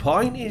good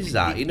point, is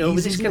that?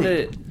 With this kind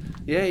of...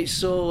 Yeah, it's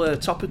so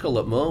topical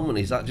at the moment.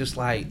 Is that just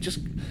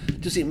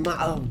does it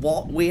matter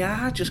what we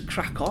are? Just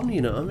crack on,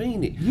 you know what I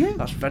mean?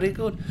 That's very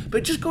good.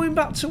 But just going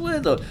back to her,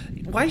 though,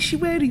 why is she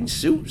wearing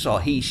suits,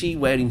 or she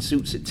wearing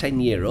suits at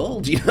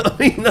 10-year-old? You know what I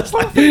mean? That's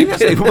like...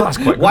 that's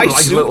quite why good.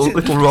 Like suits?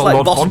 Little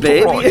like Boss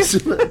Baby,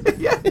 isn't it?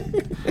 Yeah.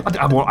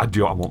 I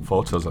want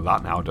photos of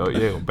that now, don't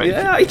you?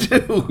 I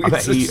do.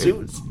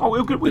 Suits. Oh,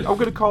 we're going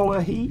to call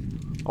her he?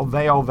 Or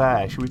they or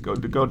there? Should we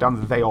go down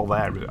the they or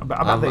there?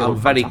 I'm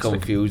very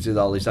confused with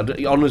all this. I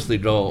honestly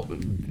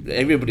don't.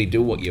 Everybody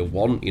do what you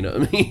want, you know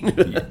what I mean?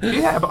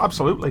 Yeah, but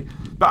absolutely.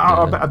 But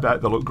I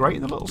bet they look great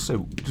in the little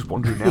suit. Just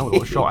wandering now, a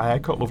little short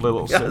haircut, lovely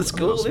little suit. That's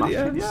cool,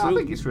 I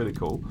think it's really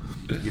cool.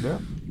 Yeah.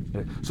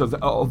 So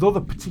although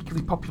they're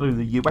particularly popular in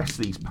the US,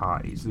 these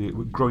parties, they're a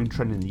growing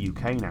trend in the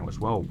UK now as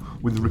well.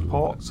 With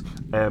reports,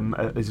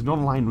 there's an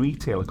online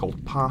retailer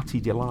called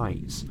Party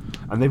Delights,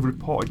 and they've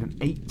reported an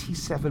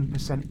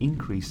 87%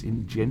 increase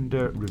in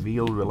gender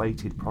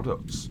reveal-related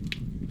products.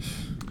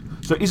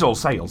 So it is all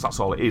sales. That's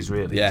all it is,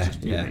 really.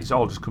 It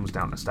all just comes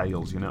down to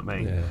sales. You know what I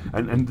mean? Yeah.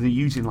 And they're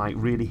using like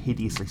really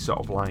hideously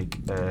sort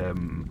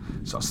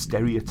of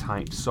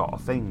stereotyped sort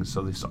of things.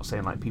 So they're sort of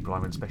saying like people are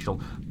having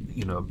special,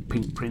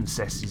 pink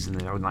princesses, and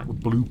they're having like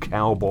blue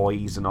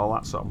cowboys and all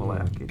that sort of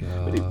malarkey.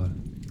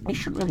 But it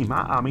shouldn't really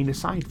matter. I mean,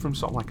 aside from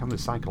sort of like having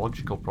the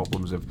psychological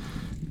problems of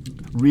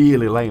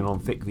really laying on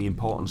thick the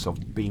importance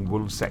of being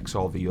one sex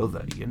or the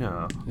other,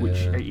 which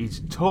is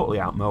totally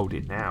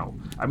outmoded now.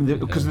 I mean,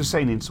 because they're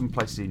saying in some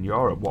places in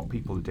Europe what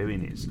people are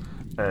doing is,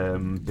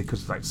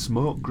 because like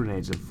smoke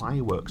grenades and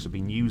fireworks have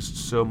been used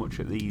so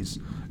much at these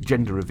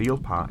gender reveal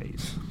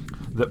parties,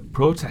 that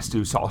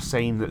protesters sort of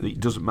saying that it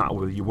doesn't matter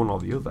whether you're one or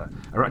the other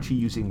are actually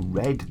using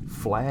red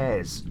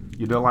flares,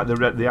 like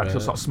the actual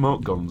sort of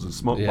smoke guns and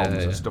smoke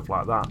bombs and stuff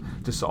like that,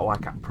 to sort of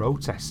like at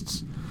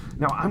protests.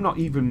 Now, I'm not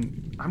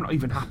even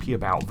happy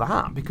about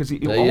that, because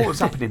all that's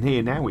happening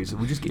here now is that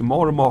we're just getting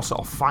more and more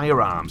sort of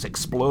firearms,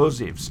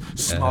 explosives,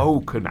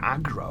 smoke and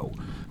aggro.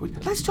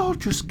 Let's all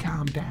just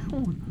calm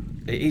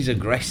down. It is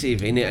aggressive,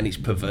 innit, and it's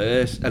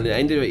perverse. And at the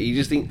end of it, you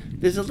just think,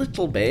 there's a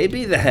little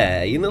baby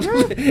there,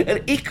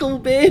 an ickle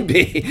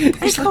baby.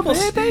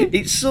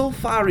 It's so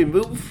far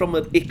removed from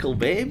an ickle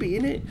baby,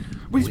 innit?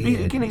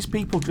 Again, it's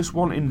people just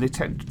wanting to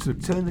turn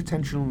the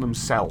attention on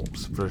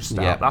themselves for a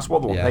start. That's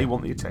what they want. They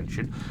want the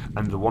attention,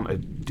 and they want to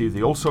do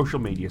the old social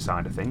media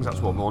side of things. That's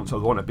what they want. So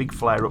they want a big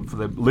flare up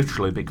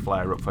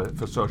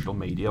for social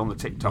media on the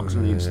TikToks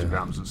and the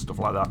Instagrams and stuff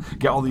like that.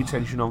 Get all the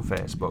attention on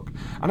Facebook.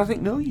 And I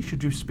think, no, you should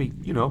just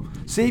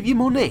save your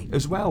money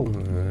as well.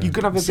 You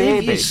could have a baby.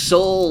 Save your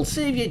soul.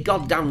 Save your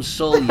goddamn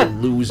soul, you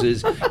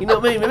losers. You know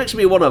what I mean? It makes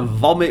me want to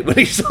vomit when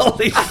he saw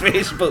this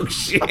Facebook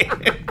shit.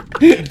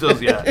 It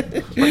does,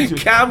 yeah.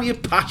 Calm your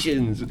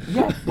passions.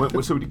 Yeah.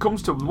 So when it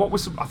comes to what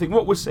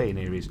we're saying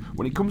here is,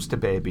 when it comes to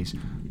babies,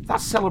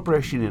 that's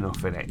celebration enough,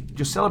 innit?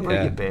 Just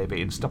celebrate your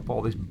baby and stop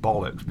all this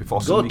bollocks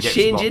before somebody gets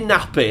change your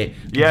nappy.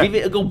 Give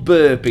it a good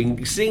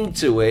burping. Sing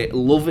to it.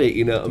 Love it.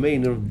 You know what I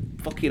mean?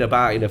 And fucking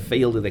about in a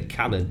field with a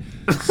cannon.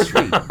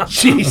 Sweet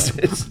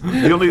Jesus.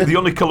 The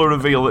only colour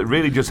reveal that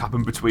really just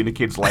happened between a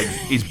kid's legs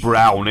is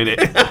brown,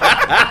 innit?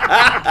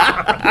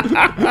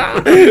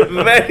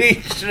 Very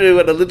true,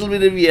 and a little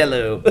bit of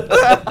yellow.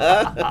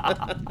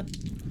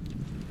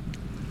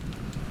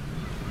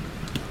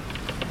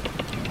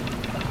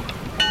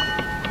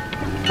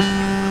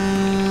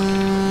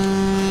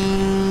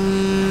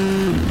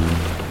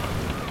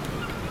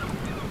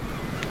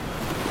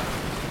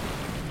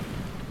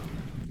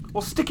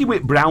 Well, sticking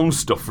with brown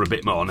stuff for a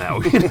bit more now.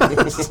 We've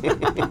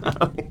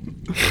got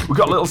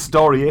a little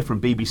story here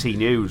from BBC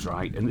News,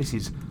 right? And this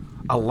is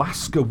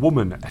Alaska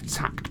woman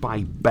attacked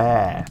by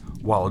bear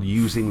while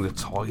using the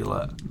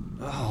toilet.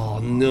 Oh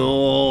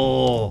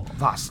no!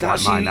 That's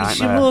my nightmare. It's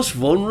your most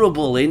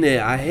vulnerable,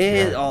 innit? I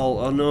hate all.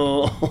 Oh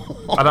no!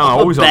 I know.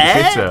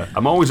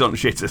 I'm always on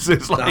shitter. So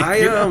it's like I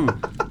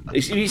am.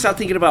 You start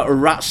thinking about a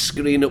rat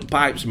scurrying up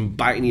pipes and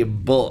biting your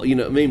butt. You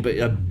know what I mean? But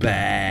a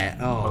bear.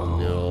 Oh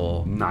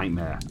no!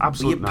 Nightmare.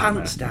 Absolute nightmare.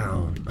 Pants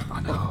down.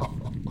 I know.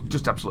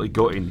 Just absolutely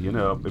gutting.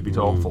 It'd be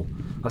awful.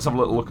 Let's have a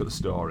little look at the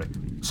story.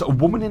 So a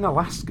woman in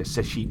Alaska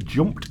says she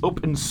jumped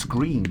up and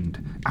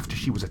screamed after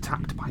she was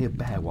attacked by a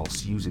bear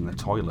whilst using the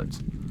toilet.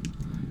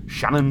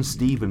 Shannon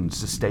Stevens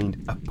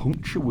sustained a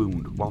puncture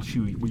wound while she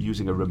was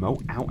using a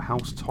remote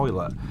outhouse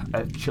toilet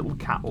at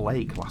Chilkat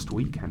Lake last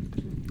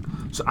weekend.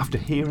 So after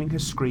hearing her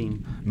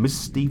scream, Miss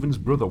Stevens'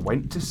 brother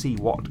went to see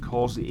what had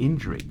caused the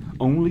injury,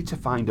 only to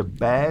find a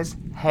bear's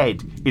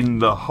head in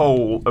the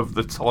hole of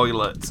the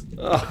toilet.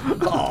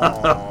 Oh,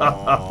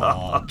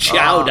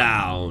 chow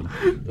down.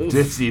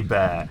 Dirty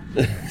bear.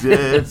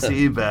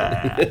 Dirty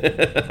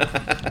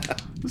bear.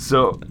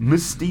 So,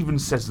 Miss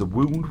Stevens says the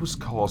wound was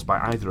caused by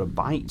either a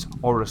bite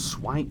or a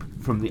swipe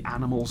from the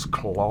animal's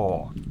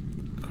claw.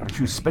 And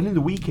she was spending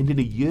the weekend in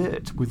a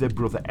yurt with her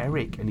brother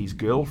Eric and his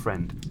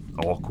girlfriend.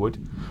 Awkward.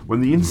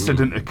 When the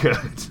incident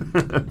occurred.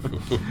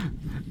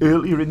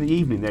 Earlier in the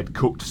evening, they'd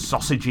cooked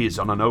sausages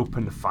on an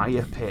open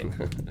fire pit.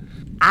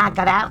 I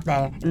got out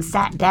there and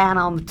sat down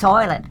on the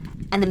toilet,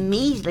 and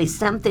immediately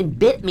something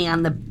bit me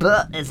on the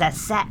butt as I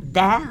sat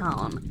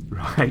down.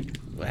 Right.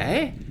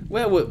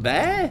 Where were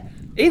bear?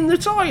 In the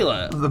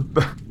toilet?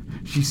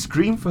 She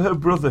screamed for her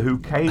brother, who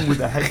came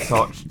with a head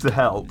torch to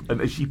help, and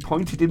as she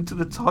pointed him to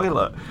the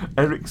toilet,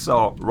 Eric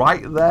saw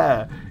right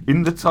there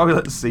in the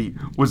toilet seat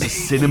was a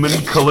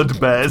cinnamon-coloured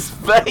bear's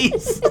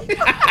face.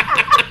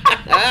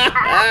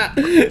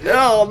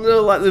 Oh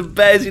no, like the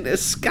bear's in a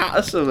scat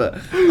or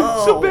something.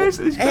 Oh, So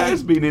basically, this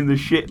bear's been in the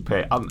shit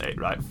pit, hasn't it?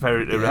 Right,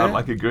 ferreting around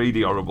like a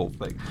greedy, horrible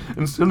thing.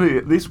 And suddenly,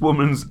 this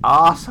woman's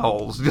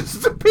arsehole's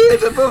just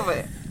appeared above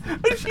it.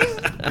 And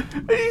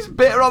he's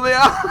bit her on the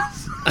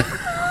arse.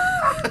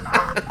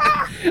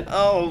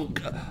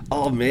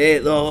 Oh, mate,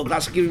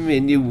 that's giving me a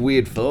new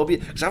weird phobia.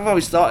 Because I've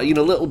always thought, a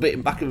little bit in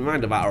the back of my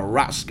mind about a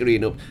rat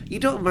scurrying up. You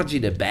don't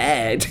imagine a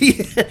bear, do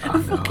you? A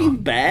fucking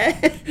bear?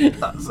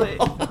 That's it.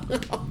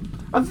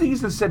 And the thing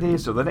is, they said here,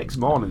 so the next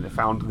morning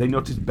they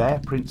noticed bear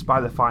prints by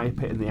the fire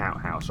pit in the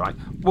outhouse, right?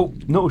 Well,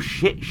 no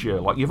shit,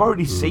 Sherlock. You've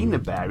already seen the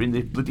bear in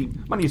the bloody...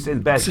 Man, you're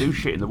saying bears do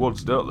shit in the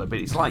woods, don't they? But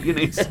it's like,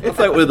 it's... I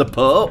thought we were the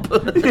Pope.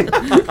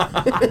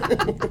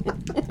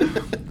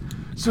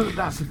 So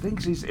that's the thing.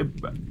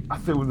 I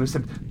feel when they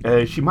said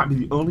she might be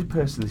the only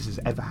person this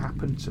has ever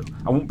happened to.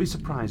 I won't be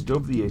surprised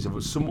over the years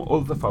if some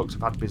other folks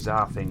have had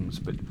bizarre things,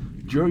 but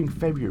during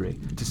February,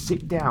 to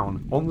sit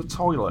down on the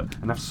toilet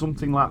and have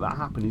something like that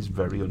happen is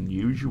very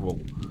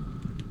unusual.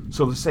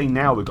 So they're saying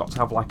now they've got to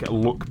have like a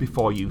look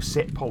before you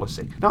sit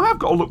policy. Now I've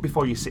got a look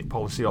before you sit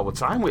policy all the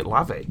time with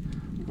Lavy.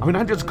 I mean,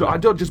 I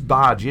don't just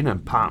barge in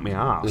and park my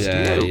arse.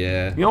 Yeah, do you?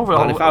 yeah.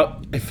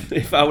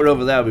 If I were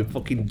over there, I'd be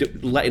fucking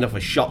letting off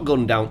a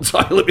shotgun down the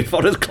toilet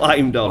before I'd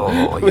climbed on.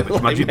 Oh, yeah, but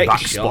imagine make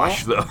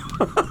backsplash though.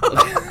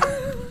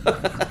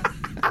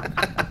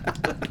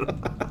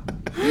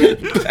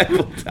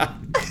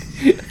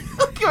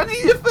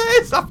 Imagine your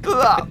face after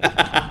that.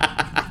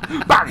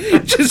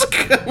 Bang! Just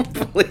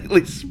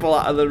completely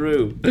splatter the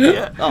room.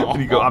 Yeah. Oh.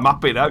 And you go, I'm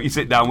happy now. You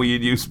sit down with your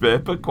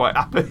newspaper, quite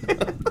happy.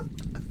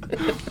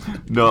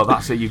 No,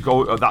 that's it. You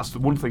go. That's the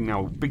one thing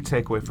now. Big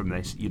takeaway from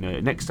this.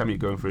 Next time you're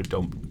going for a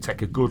dump,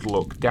 take a good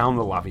look down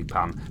the lavvy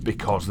pan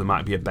because there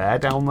might be a bear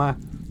down there.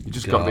 You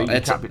just got to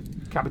be.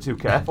 Can't be too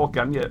careful,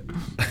 can you?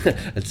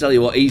 I tell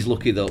you what, he's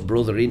lucky though,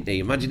 brother, isn't he?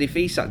 Imagine if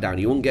he sat down,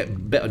 you wouldn't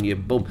get bit on your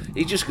bum.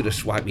 He's just going to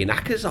swipe your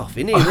knackers off,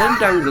 isn't he? Them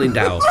dangling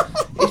down.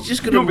 He's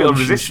just going to. You wouldn't be able to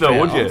resist though,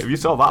 would you? If you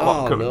saw that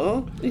lot coming. Oh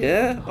no,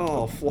 yeah.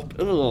 Oh flop.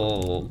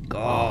 Oh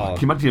god.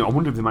 Can you imagine? I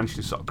wonder if they managed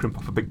to sort of crimp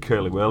off a big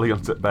curly whirly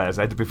onto the bear's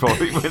head before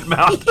it went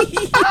mad.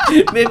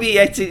 Maybe he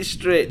ate it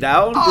straight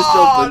down. Just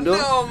opened up.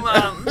 No,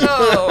 man,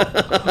 no.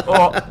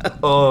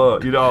 Oh,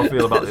 you know how I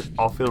feel about this.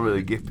 I feel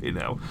really gippy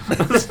now.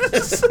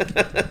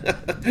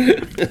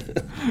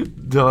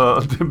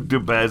 Do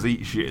bears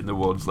eat shit in the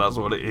woods? That's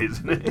what it is,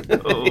 isn't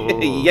it?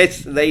 Oh.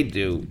 Yes, they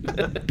do.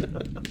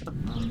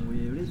 And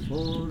we're ready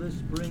for the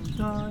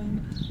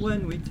springtime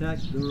when we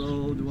take the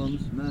road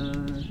once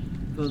more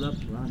for the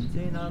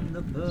planting and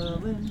the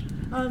purling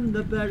and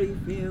the berry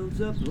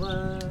fields of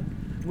Blair.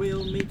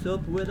 We'll meet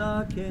up with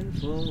our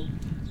kinfolk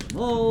from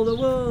all the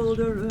world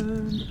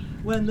around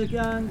when the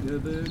gang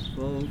of good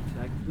folk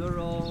take the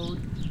road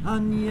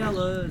and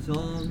yellers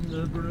on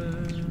the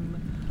broom.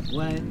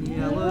 When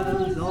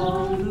yellers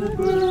on the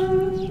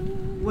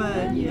broom,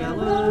 when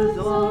yellers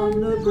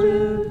on the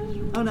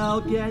broom, and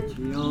I'll get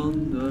you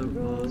on the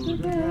road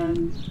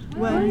again.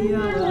 When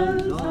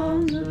yellers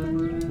on the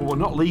broom. Well, we're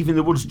not leaving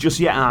the woods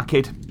just yet,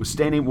 Arkid. We're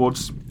staying in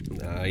woods.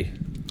 Aye.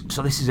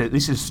 So this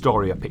is a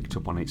story I picked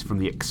up on. It's from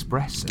the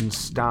Express and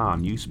Star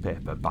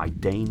newspaper by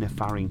Dana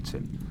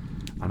Farrington,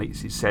 and it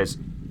says,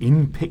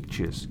 in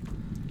pictures,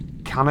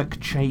 Cannock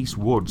Chase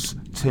Woods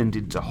turned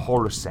into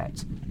horror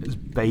set as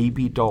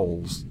baby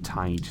dolls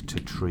tied to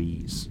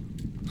trees.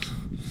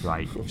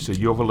 Right, so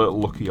you have a little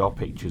look at your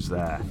pictures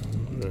there.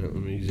 Right, let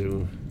me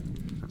do.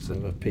 Let's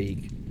have a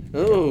peek.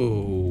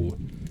 Oh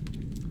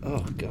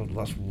god,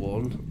 that's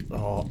one.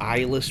 Oh,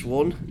 eyeless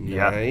one.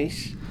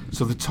 Nice. Yeah.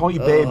 So the toy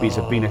babies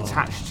have been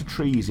attached to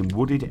trees in a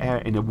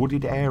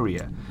wooded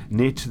area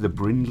near to the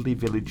Brindley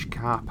Village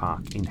car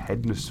park in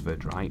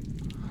Hednesford, right?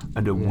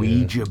 and a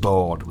Ouija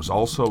board was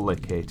also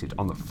located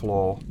on the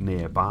floor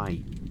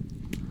nearby.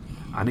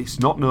 And it's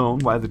not known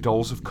where the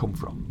dolls have come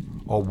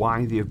from or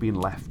why they have been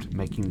left,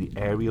 making the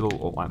area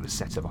look like the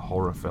set of a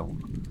horror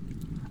film.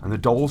 And the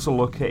dolls are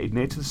located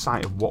near to the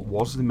site of what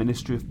was the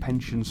Ministry of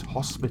Pensions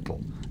Hospital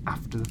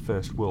after the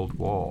First World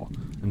War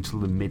until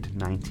the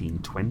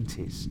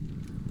mid-1920s.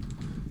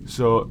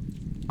 So,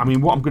 I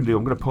mean, what I'm going to do,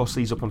 I'm going to post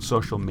these up on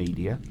social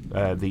media,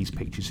 these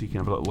pictures, so you can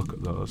have a little look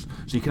at those.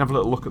 So you can have a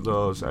little look at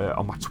those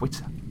on my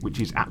Twitter, which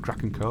is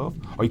 @Kraken Cove,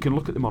 or you can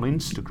look at them on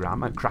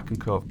Instagram @Kraken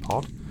Cove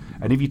Pod.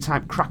 And if you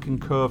type Kraken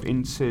Cove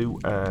into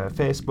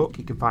Facebook,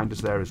 you can find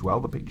us there as well.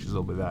 The pictures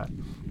will be there.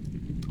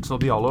 So they'll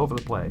be all over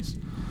the place.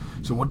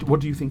 So what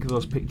do you think of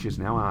those pictures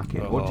now,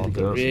 Arkin? What do you think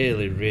of they're those?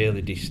 really,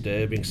 really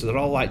disturbing. So they're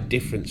all like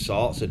different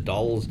sorts of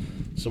dolls.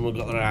 Some have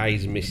got their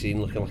eyes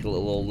missing, looking like a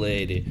little old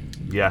lady.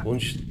 Yeah.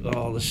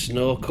 The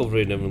snow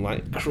covering them and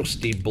like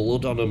crusty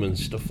blood on them and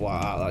stuff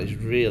like that. That is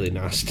really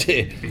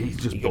nasty. He's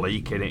just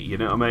bleak, innit? You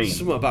know what I mean?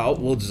 Something about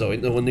Upwards though,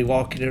 isn't there, when they're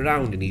walking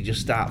around and you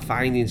just start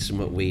finding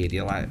something weird.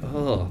 You're like,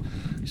 oh,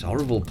 it's a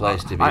horrible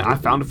place to be. I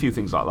found a few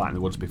things like that in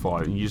the woods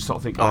before, and you just sort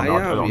of think, oh,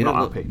 no, I'm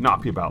not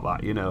happy about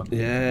that, you know?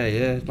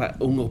 Yeah, like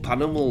hung up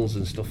animals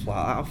and stuff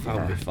like that I've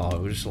found before.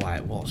 It was just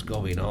like, what's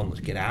going on?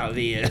 Let's get out of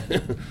here.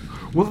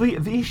 Well,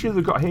 the issue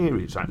they've got here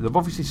is, right, they've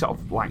obviously sort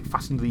of like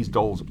fastened these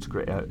dolls up to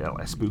create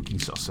a spooky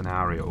sort of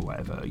scenario or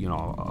whatever, you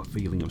know, a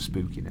feeling of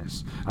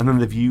spookiness. And then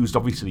they've used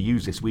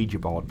this Ouija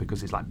board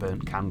because it's like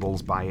burnt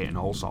candles by it and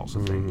all sorts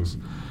of things.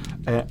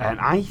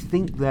 And I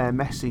think they're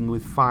messing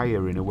with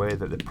fire in a way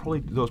that they're probably,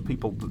 those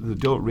people that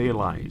don't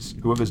realise,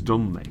 whoever's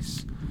done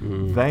this,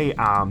 they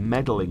are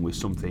meddling with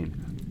something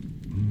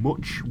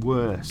much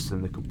worse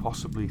than they could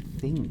possibly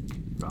think,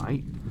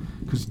 right?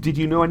 Because did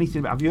you know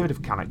anything about, have you heard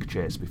of Cannock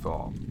Chase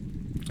before?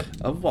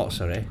 Of what,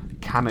 sorry?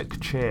 Cannock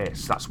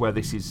Chase. That's where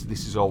this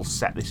is all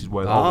set. This is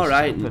where all this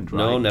right. happened, right?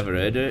 No, never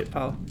heard of it,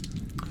 pal.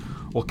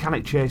 Well,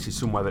 Cannock Chase is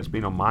somewhere that's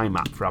been on my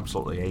map for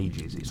absolutely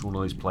ages. It's one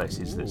of those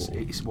places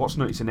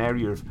it's an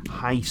area of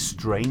high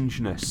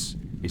strangeness.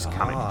 Is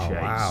Cannock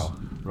Chase, wow.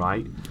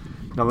 right?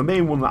 Now, the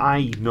main one that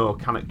I know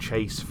Cannock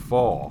Chase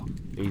for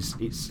is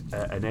it's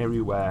an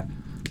area where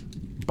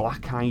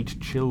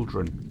black-eyed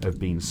children have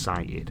been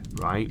sighted,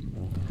 right?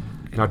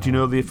 Now, do you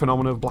know the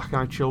phenomenon of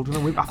black-eyed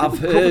children? I've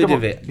heard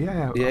of it.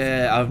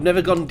 Yeah. I've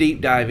never gone deep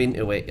dive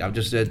into it. I've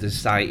just heard the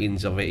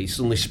sightings of it. It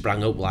suddenly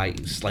sprang up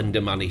like Slender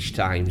Man-ish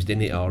times,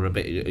 didn't it? Or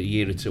a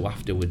year or two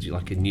afterwards,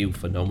 like a new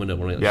phenomenon,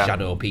 wasn't it?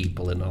 Shadow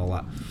people and all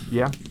that.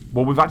 Yeah.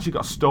 Well, we've actually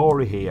got a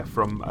story here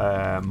from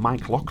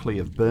Mike Lockley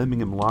of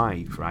Birmingham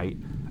Live, right?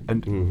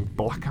 And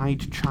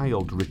black-eyed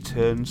child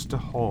returns to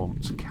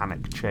haunt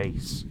Cannock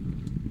Chase.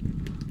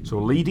 So a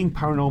leading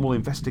paranormal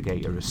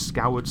investigator has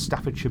scoured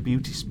Staffordshire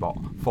beauty spot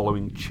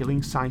following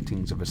chilling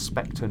sightings of a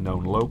spectre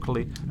known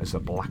locally as the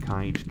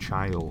Black-Eyed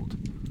Child.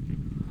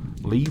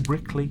 Lee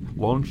Brickley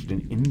launched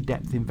an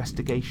in-depth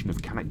investigation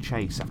of Cannock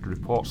Chase after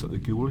reports that the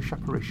ghoulish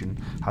apparition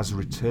has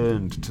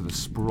returned to the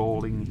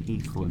sprawling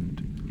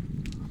heathland.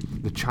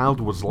 The child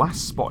was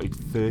last spotted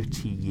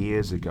 30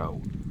 years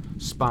ago,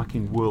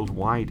 sparking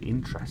worldwide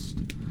interest,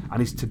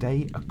 and is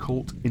today a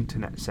cult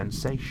internet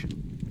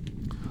sensation.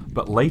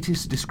 But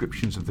latest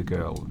descriptions of the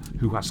girl,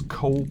 who has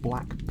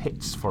coal-black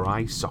pits for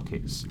eye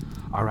sockets,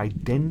 are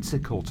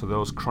identical to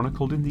those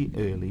chronicled in the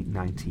early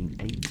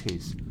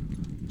 1980s.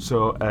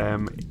 So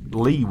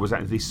Lee he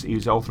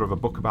was author of a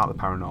book about the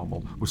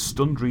paranormal, was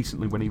stunned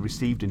recently when he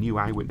received a new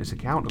eyewitness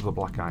account of the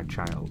black-eyed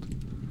child.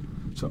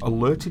 So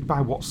alerted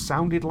by what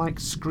sounded like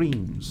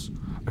screams,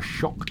 a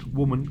shocked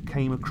woman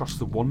came across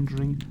the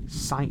wandering,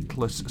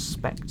 sightless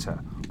spectre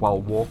while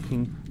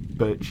walking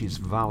Birches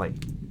Valley.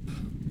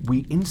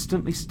 We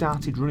instantly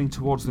started running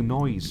towards the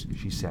noise,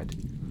 she said.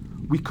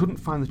 We couldn't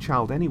find the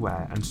child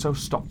anywhere and so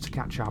stopped to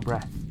catch our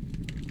breath.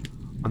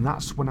 And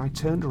that's when I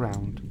turned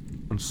around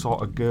and saw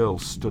a girl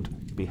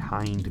stood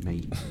behind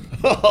me.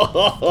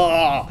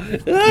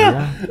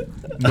 Yeah,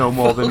 no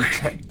more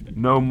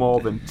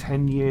than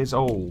 10 years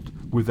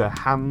old, with her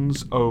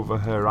hands over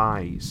her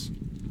eyes.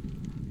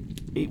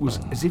 It was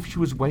as if she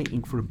was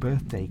waiting for a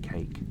birthday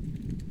cake.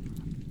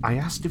 I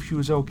asked if she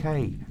was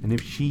okay and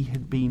if she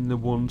had been the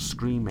one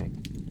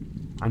screaming,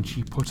 and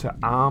she put her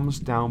arms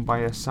down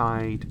by her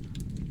side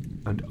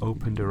and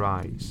opened her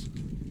eyes.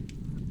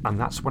 And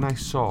that's when I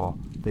saw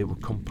they were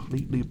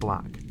completely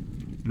black.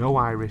 No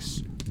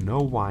iris, no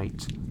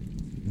white,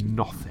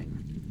 nothing.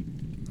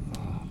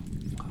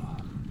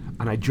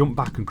 And I jumped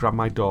back and grabbed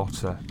my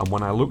daughter, and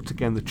when I looked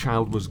again, the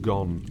child was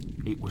gone.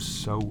 It was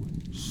so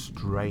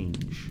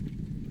strange.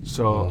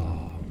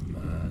 So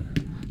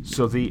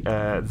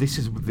this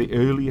is the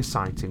earlier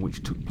sighting,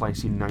 which took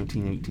place in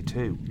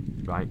 1982,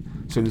 right?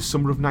 So in the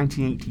summer of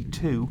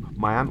 1982,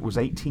 my aunt was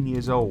 18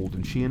 years old,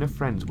 and she and her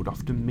friends would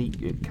often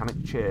meet at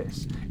Cannock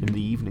Chase in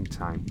the evening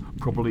time,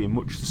 probably in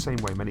much the same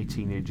way many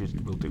teenagers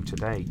will do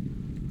today.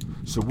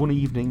 So one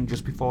evening,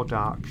 just before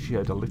dark, she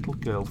heard a little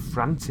girl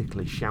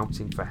frantically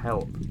shouting for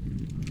help.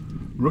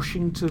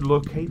 Rushing to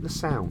locate the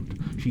sound,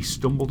 she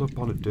stumbled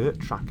upon a dirt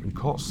track and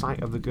caught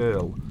sight of the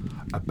girl,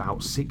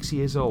 about 6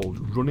 years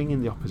old, running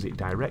in the opposite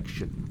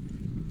direction.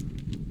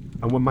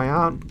 And when my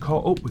aunt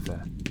caught up with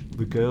her,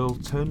 the girl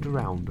turned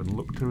around and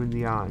looked her in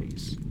the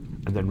eyes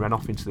and then ran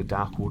off into the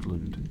dark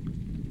woodland.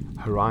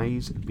 Her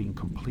eyes had been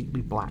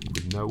completely black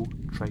with no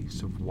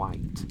trace of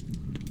white.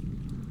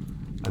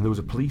 And there was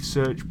a police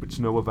search, but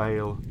to no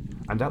avail.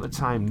 And at the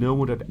time, no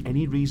one had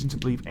any reason to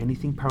believe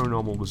anything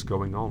paranormal was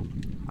going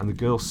on. And the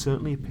girl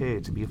certainly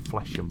appeared to be of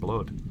flesh and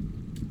blood.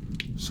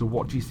 So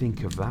what do you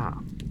think of that?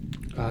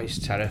 Oh, it's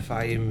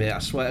terrifying, mate. I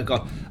swear to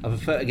God, I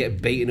prefer to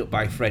get beaten up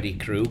by Freddy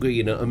Krueger,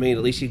 you know what I mean?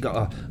 At least you've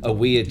got a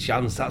weird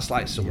chance. That's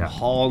like some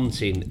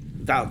haunting.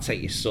 That'll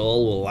take your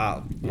soul.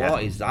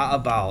 What is that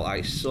about?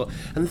 Like, so.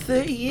 And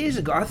 30 years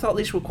ago, I thought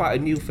this was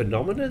quite a new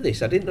phenomenon,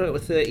 this. I didn't know it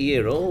was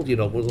 30-year-old, you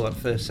know, one of the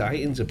first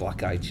sightings of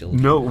black-eyed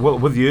children. No, well,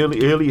 the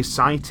earliest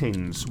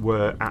sightings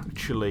were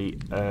actually...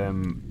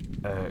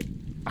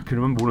 I can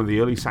remember one of the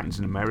early sightings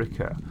in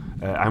America.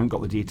 I haven't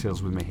got the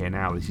details with me here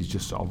now. This is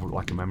just sort of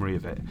like a memory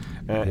of it.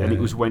 And it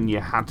was when you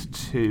had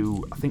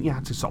to... I think you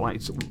had to sort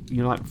of like...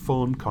 You know, like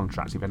phone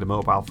contracts. If you had a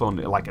mobile phone,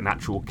 like an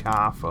actual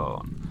car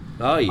phone.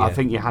 Oh, yeah. I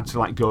think you had to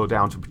like go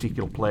down to a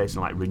particular place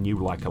and like renew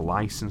like a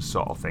license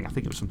sort of thing. I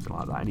think it was something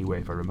like that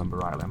anyway, if I remember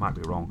rightly. I might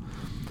be wrong.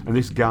 And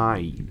this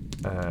guy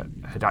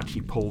had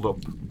actually pulled up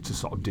to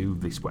sort of do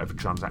this, whatever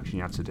transaction he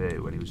had to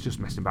do, and he was just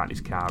messing about in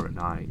his car at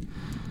night.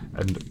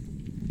 And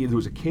there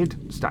was a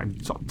kid starting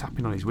sort of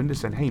tapping on his window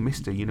saying, "Hey,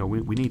 mister, you know,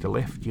 we need a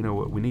lift. You know,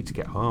 we need to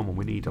get home and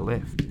we need a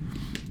lift."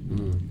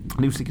 And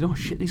he was thinking, "Oh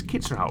shit, these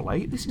kids are out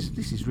late. This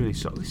is really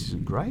this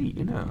isn't great,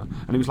 you know."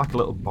 And he was like a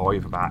little boy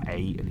of about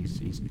 8, and his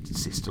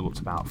sister looked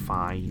about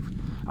 5,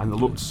 and they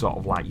looked sort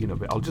of like, you know,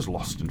 just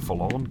lost and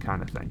forlorn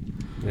kind of thing.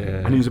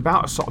 Yeah. And he was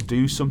about to sort of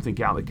do something,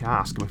 get out of the car,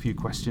 ask him a few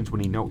questions,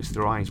 when he noticed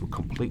their eyes were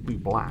completely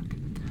black,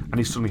 and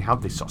he suddenly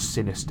had this sort of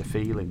sinister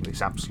feeling,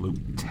 this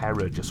absolute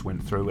terror just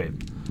went through him,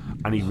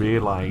 and he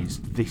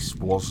realised this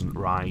wasn't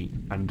right.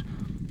 And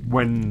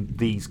when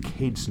these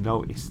kids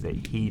noticed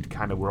that he'd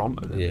kind of were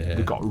onto them,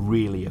 they got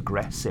really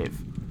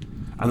aggressive.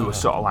 And they were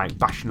sort of like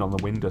bashing on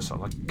the window,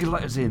 sort of like,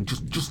 "Let us in,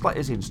 just let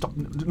us in, stop,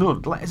 no,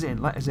 let us in."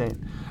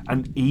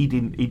 And he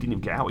didn't even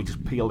get out, he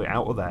just peeled it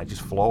out of there,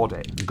 just floored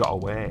it and got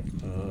away.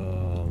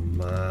 Oh,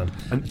 man.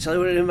 And I tell you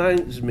what it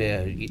reminds me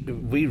of,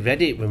 we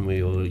read it when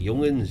we were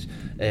young'uns,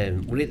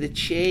 were it The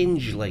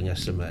Changeling or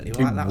something? You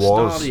like that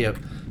was. story of,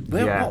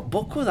 what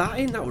book was that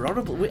in? That were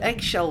horrible, with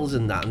eggshells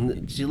and that,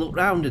 and she looked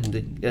round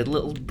and her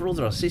little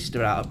brother or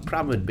sister out of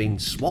pram had been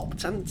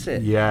swapped, hadn't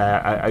it?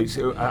 Yeah,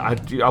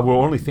 I were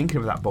only thinking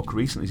of that book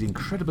recently. It's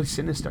incredibly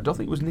sinister. I don't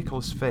think it was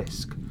Nicholas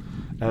Fisk.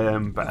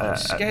 But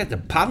scared the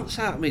pants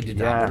out of me, did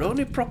that? We're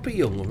only proper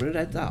young when we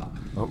read that.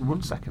 Oh,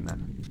 1 second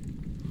then.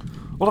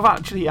 Well,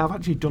 I've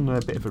actually done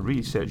a bit of a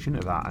research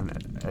into that,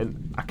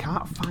 and I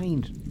can't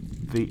find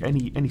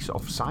any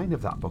sort of sign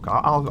of that book.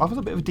 I'll have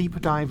a bit of a deeper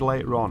dive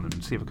later on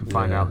and see if I can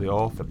find out the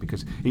author,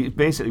 because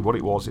basically what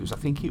it was I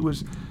think it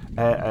was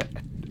a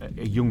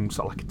young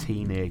sort of like a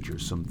teenager or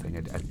something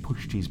had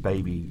pushed his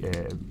baby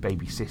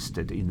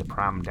sister in the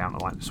pram down to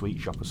like the sweet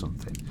shop or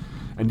something.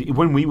 And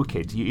when we were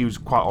kids, he was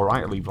quite all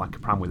right to leave like a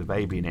pram with a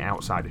baby in it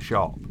outside a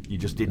shop. You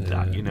just did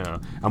that, you know.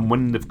 And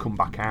when they've come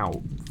back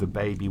out, the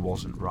baby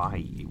wasn't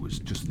right. It was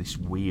just this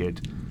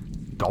weird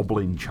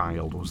goblin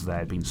child was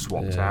there being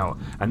swapped out,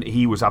 and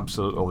he was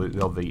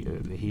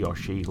absolutely, he or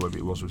she, whoever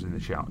it was in the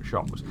shop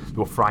they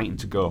were frightened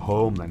to go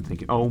home then,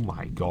 thinking, "Oh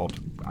my God,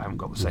 I haven't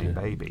got the same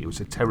baby." It was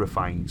a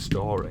terrifying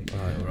story.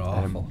 They were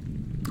awful.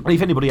 And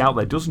if anybody out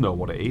there does know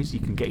what it is, you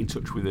can get in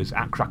touch with us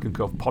at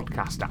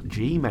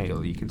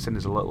crackencovepodcast@gmail.com. You can send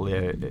us a little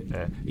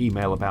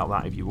email about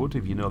that if you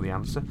know the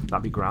answer.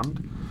 That'd be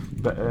grand.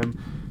 But the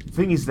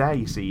thing is there,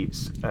 you see,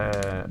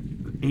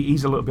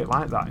 he's a little bit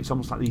like that. It's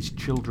almost like these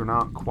children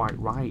aren't quite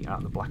right,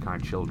 the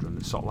black-eyed children.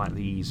 They're sort of like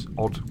these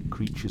odd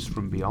creatures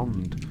from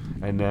beyond.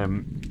 And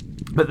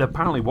but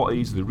apparently what it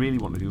is they really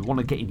want to do, they want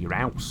to get in your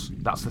house.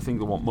 That's the thing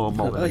they want more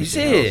than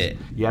anything else.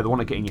 Yeah, they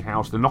want to get in your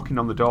house. They're knocking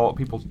on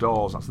people's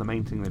doors. That's the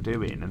main thing they're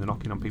doing. And they're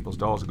knocking on people's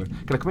doors and going,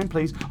 "Can I come in,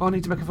 please? Oh, I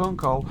need to make a phone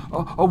call.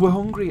 Oh, we're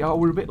hungry. Oh,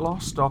 we're a bit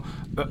lost." Or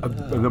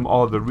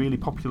the really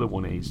popular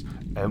one is,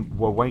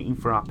 "We're waiting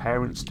for our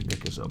parents to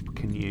pick us up.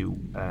 Can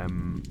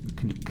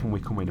we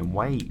come in and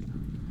wait?"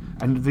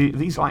 And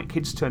these like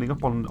kids turning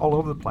up on all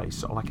over the place,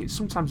 sort of like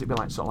sometimes it'd be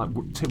like sort of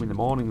like 2 in the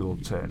morning they'll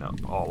turn up,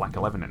 or like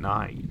 11 at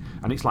night,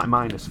 and it's like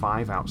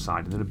 -5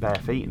 outside, and they're bare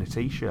feet in a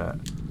t-shirt.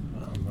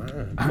 Oh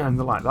man! And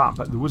they're like that.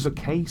 But there was a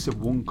case of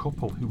one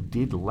couple who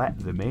did let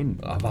them in.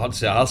 I'm about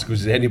to ask,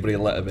 was anybody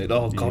let them in?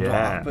 Oh God, what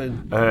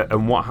happened?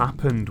 And what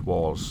happened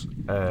was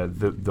they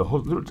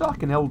were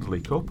like an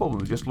elderly couple, and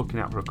they were just looking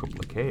out for a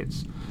couple of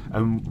kids.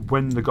 And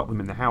when they got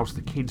them in the house,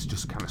 the kids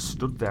just kind of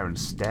stood there and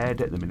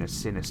stared at them in a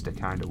sinister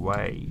kind of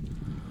way.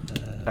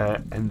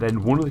 And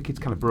then one of the kids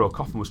kind of broke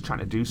off and was trying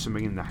to do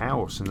something in the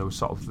house, and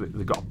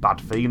they got a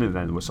bad feeling, and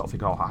then they were sort of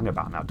thinking, "Oh, hang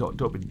about now, don't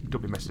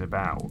be messing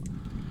about."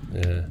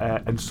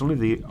 And suddenly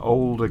the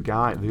older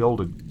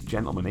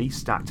gentleman, he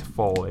started to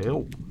fall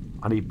ill,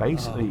 and he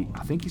basically,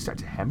 I think he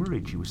started to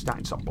hemorrhage. He was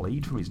starting to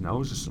bleed from his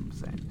nose or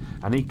something,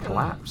 and he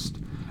collapsed.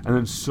 And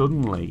then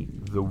suddenly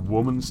the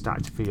woman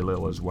started to feel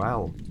ill as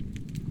well.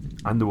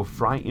 And they were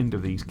frightened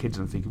of these kids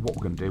and thinking, what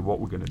we're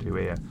going to do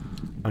here.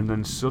 And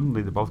then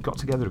suddenly they both got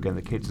together again,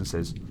 the kids, and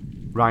says,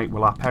 right,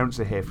 well, our parents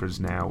are here for us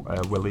now,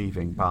 we're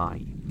leaving,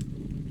 bye.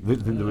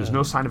 There was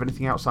no sign of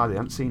anything outside, they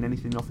hadn't seen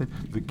anything, nothing.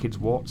 The kids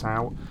walked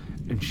out,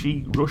 and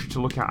she rushed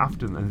to look out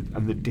after them,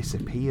 and they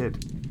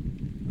disappeared.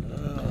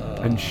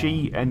 And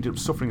she ended up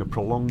suffering a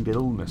prolonged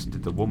illness,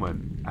 did the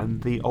woman,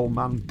 and the old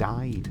man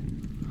died.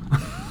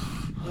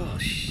 Oh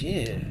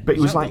shit! But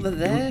it was what like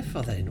they're there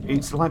for then. What?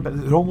 It's like, but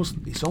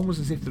it's almost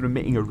as if they're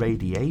emitting a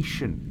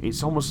radiation.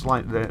 It's almost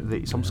like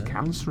it's almost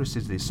cancerous.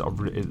 Is this sort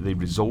of the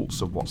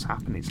results of what's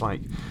happened? It's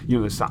like, you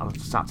know, they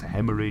start to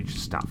hemorrhage,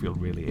 start to feel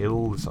really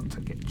ill, they start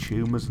to get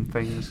tumours and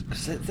things.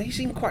 They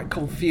seem quite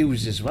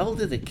confused as well.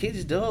 Do the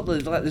kids? Don't they?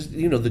 Like,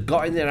 you know, they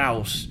got in their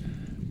house.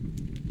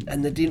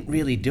 And they didn't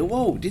really do.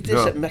 Oh, did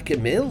this at Mecca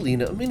Mill? You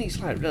know what I mean? It's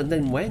like, and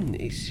then when?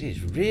 It's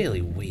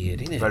really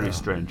weird, isn't it? Very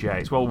strange, yeah.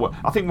 It's, well,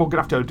 I think we're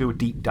going to have to do a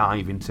deep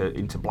dive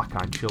into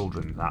Black-Eyed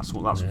Children. That's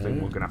the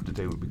thing we're going to have to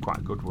do. It would be quite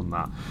a good one,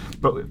 that.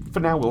 But for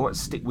now, let's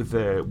stick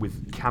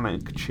with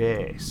Cannock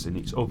Chase and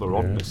its other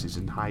oddnesses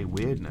and high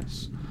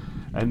weirdness.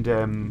 And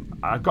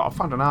I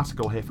found an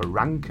article here for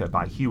Ranker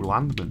by Hugh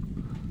Landman.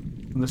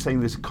 And they're saying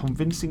there's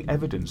convincing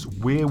evidence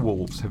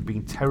werewolves have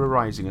been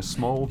terrorising a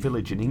small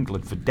village in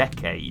England for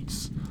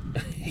decades.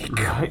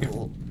 Right?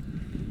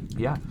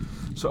 Yeah.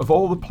 So of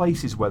all the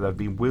places where there have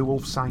been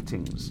werewolf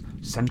sightings,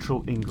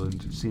 central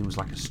England seems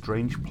like a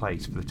strange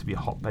place for there to be a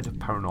hotbed of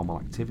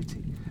paranormal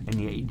activity, and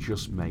yet it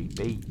just may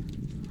be.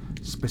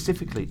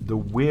 Specifically, the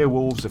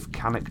werewolves of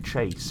Cannock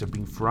Chase have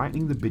been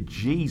frightening the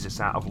bejesus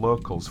out of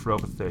locals for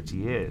over 30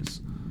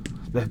 years.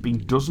 There have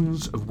been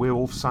dozens of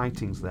werewolf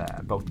sightings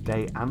there, both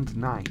day and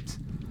night.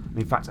 And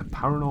in fact,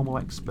 paranormal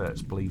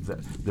experts believe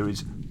that there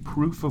is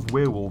proof of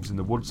werewolves in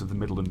the woods of the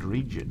Midland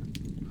region.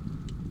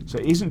 So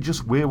it isn't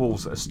just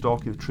werewolves that are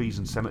stalking the trees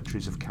and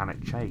cemeteries of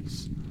Cannock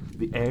Chase.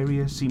 The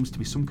area seems to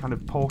be some kind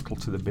of portal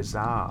to the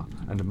bizarre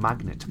and a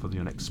magnet for the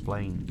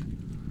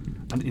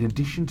unexplained. And in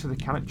addition to the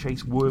Cannock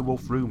Chase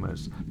werewolf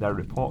rumours, there are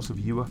reports of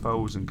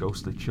UFOs and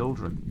ghostly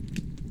children.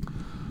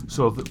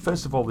 So,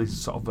 first of all, this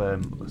sort of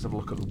let's have a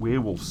look at the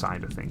werewolf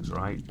side of things,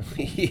 right?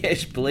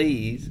 Yes,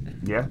 please.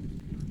 Yeah.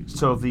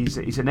 So,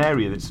 it's an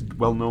area that's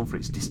well known for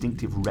its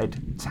distinctive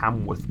red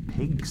Tamworth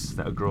pigs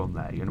that are grown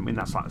there. You know what I mean?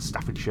 That's like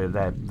Staffordshire,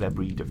 their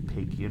breed of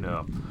pig, you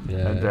know.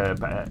 Yeah. And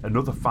but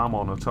another far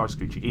more notorious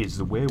creature is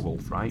the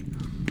werewolf, right?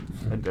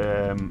 And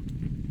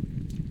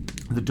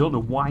they don't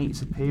know why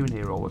it's appearing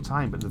here all the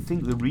time, but they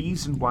think the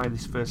reason why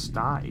this first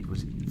started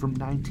was from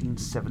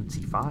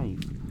 1975.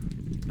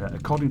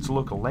 According to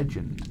local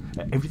legend,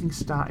 everything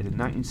started in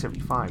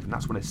 1975, and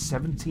that's when a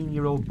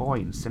 17-year-old boy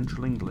in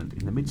central England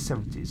in the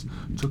mid-70s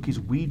took his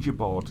Ouija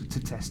board to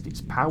test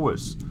its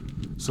powers.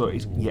 So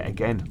it's, yet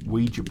again,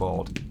 Ouija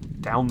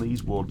board, down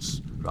these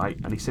woods, right?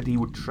 And he said he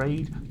would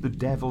trade the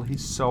devil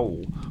his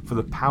soul for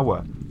the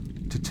power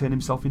to turn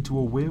himself into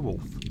a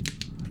werewolf.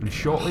 And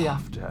shortly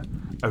after,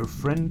 a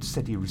friend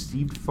said he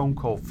received a phone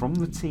call from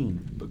the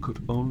teen, but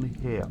could only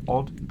hear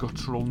odd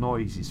guttural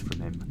noises from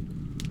him.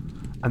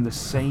 And the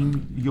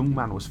same young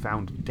man was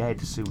found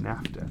dead soon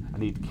after,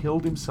 and he'd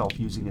killed himself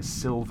using a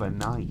silver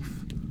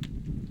knife.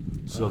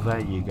 So there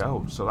you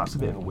go. So that's a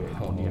bit of a weird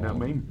one, you know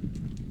what I mean?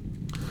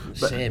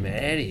 Same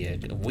area,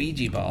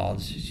 Ouija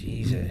boards,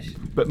 Jesus.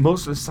 But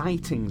most of the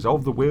sightings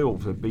of the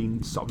werewolves have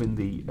been sort of in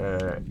the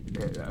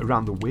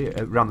around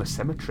the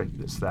cemetery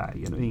that's there.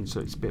 You know what I mean? So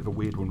it's a bit of a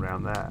weird one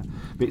around there.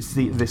 But it's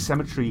the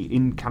cemetery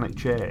in Cannock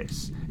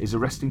Chase is a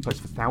resting place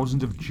for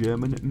thousands of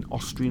German and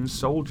Austrian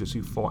soldiers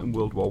who fought in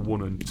World War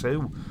I and II.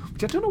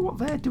 Which I don't know what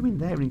they're doing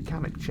there in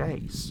Cannock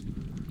Chase.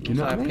 You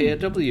know like what I mean?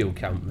 POW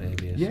camp,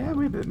 maybe. Yeah,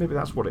 maybe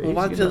that's what it is.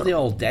 Why are they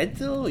all dead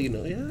though? You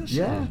know, yes.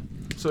 Yeah.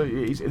 So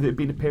they've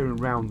been appearing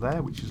around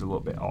there, which is a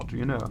little bit odd,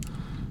 you know.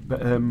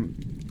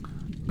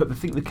 But they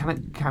think the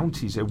Cannock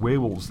counties are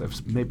werewolves that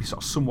have maybe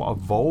sort of somewhat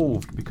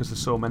evolved because there's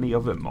so many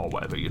of them or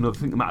whatever. You know, they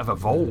think they might have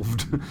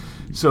evolved.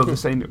 So they're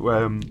saying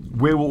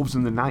werewolves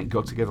in the night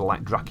go together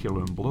like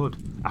Dracula and blood.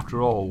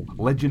 After all,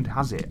 legend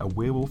has it a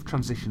werewolf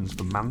transitions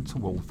from man to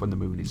wolf when the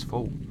moon is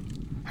full.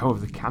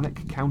 However, the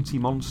Cannock County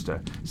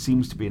monster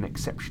seems to be an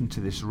exception to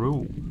this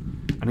rule.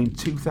 And in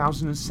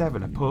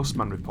 2007, a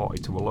postman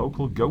reported to a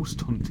local ghost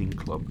hunting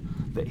club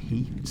that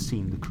he had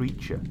seen the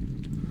creature.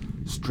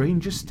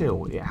 Stranger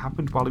still, it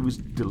happened while he was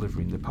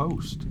delivering the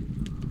post.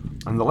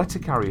 And the letter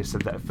carrier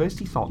said that at first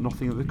he thought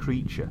nothing of the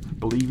creature,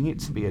 believing it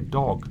to be a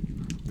dog,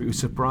 but he was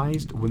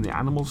surprised when the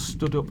animal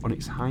stood up on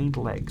its hind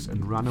legs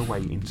and ran away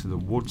into the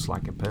woods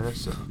like a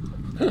person.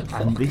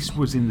 And this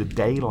was in the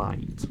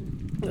daylight.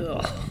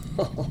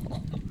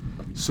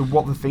 So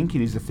what they're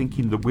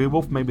thinking the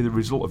werewolf may be the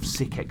result of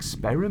sick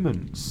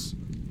experiments,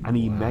 and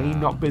he may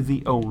not be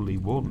the only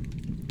one.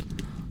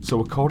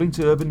 So according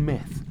to urban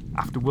myth,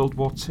 after World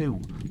War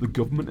II, the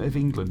government of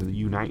England and the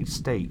United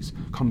States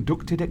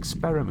conducted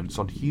experiments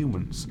on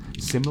humans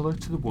similar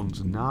to the ones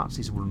the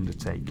Nazis were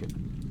undertaking.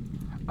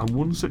 And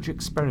one such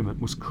experiment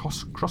was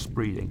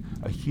crossbreeding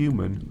a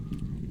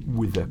human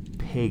with a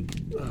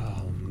pig.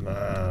 Oh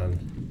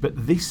man.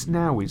 But this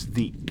now is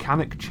the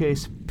Cannock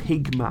Chase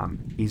pig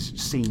man is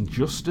seen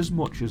just as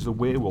much as the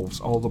werewolves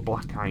or the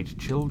black-eyed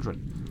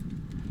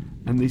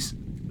children. And this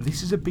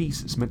is a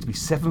beast that's meant to be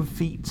 7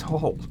 feet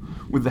tall,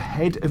 with the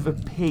head of a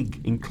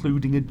pig,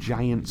 including a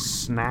giant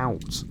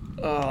snout.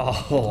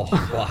 Oh,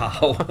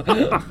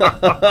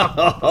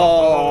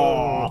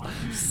 wow.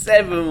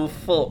 7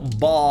 foot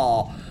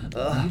bar.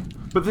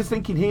 But they're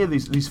thinking here,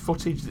 there's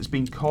footage that's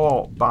been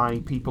caught by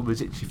people.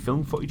 There's actually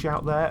film footage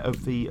out there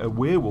of the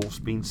werewolves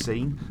being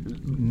seen.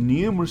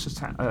 Numerous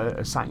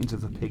sightings of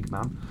the pig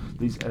man.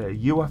 There's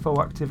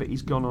UFO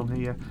activities gone on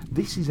here.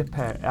 This is like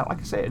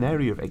I say, an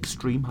area of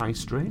extreme high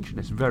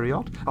strangeness. Very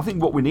odd. I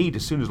think what we need,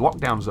 as soon as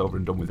lockdown's over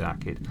and done with our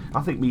kid, I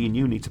think me and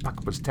you need to pack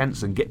up as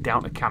tents and get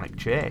down to Cannock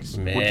Chase.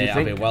 Mate, what do you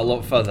think? I'll be well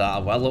up for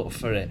that. Well up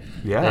for it.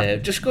 Yeah.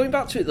 Just going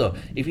back to it though,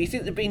 if you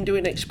think they've been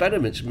doing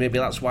experiments, maybe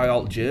that's why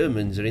all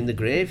Germans are in the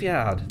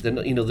graveyard. They're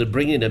not, they're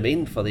bringing them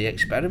in for the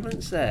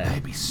experiments there.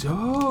 Maybe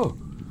so.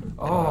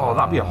 Oh,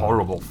 that'd be a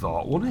horrible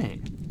thought, wouldn't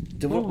it?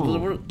 They were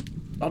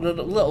on a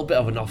little bit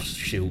of an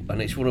offshoot,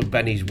 and it's one of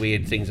Benny's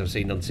weird things I've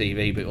seen on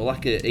TV, but it was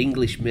like an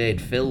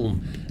English-made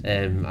film,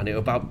 and it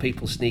was about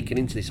people sneaking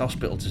into this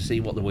hospital to see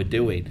what they were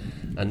doing,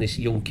 and this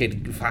young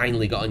kid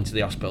finally got into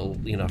the hospital,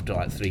 after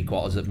like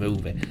 3/4 of the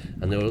movie,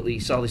 and he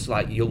saw this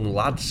like young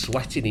lad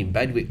sweating in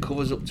bed with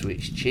covers up to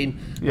his chin,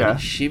 Yeah. and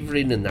he's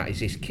shivering, and that is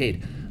this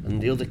kid. And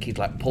the other kid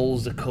like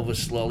pulls the covers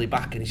slowly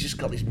back, and he's just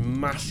got this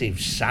massive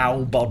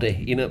sow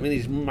body, you know what I mean?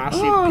 This massive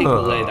pig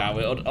laid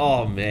out.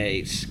 Oh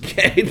mate, it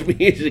scared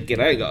me as a kid.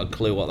 I ain't got a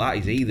clue what that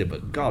is either,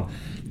 but God,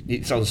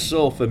 it sounds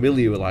so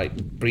familiar with like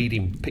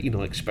breeding,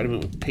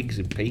 experiment with pigs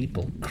and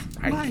people.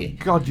 My Crikey.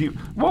 God,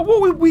 what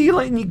were we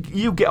letting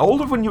you get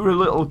hold of when you were a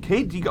little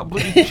kid? You got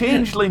bloody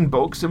changeling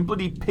books and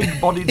bloody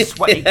pig-bodied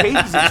sweaty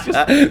kids. It's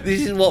just,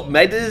 This is what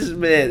medders,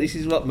 mate. This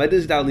is what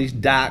medders down this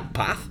dark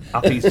path.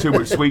 I think it's too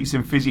much sweets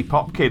and fizzy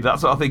pop, kid.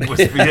 That's what I think it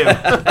was for you.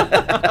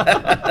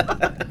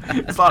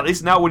 It's like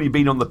this now when you've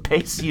been on the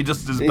piss, you're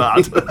just as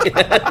bad.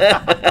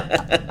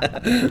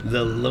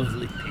 The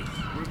lovely pig.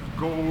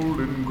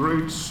 Golden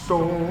great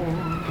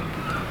storm,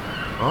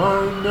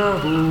 I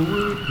never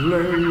will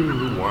play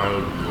the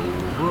wild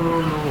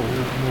rover no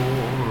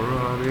more,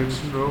 and it's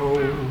no,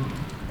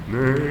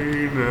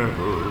 nay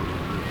never,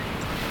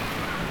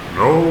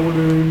 no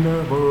nay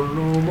never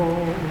no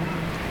more,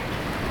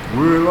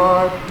 will I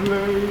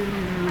play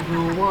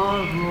the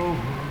wild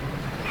rover,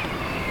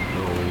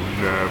 no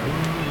never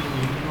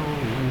no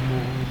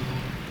more.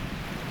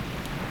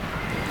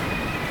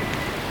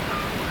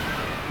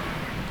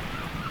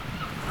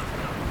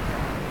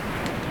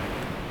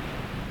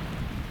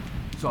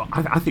 So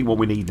I think what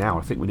we need now,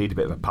 I think we need a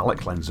bit of a palate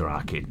cleanser,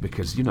 our kid,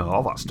 because,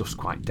 all that stuff's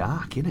quite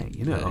dark, innit?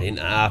 It ain't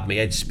half my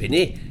head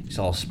spinny. It's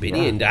all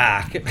spinny and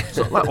dark.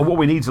 So what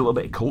we need is a little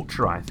bit of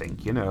culture, I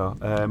think,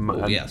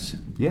 Yes.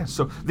 Yeah,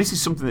 so this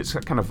is something that's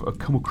kind of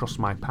come across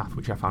my path,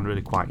 which I found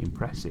really quite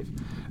impressive,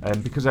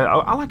 because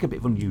I like a bit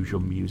of unusual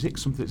music,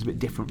 something that's a bit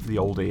different for the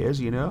old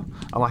ears, I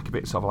like a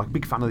bit sort of like a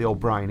big fan of the old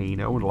Brian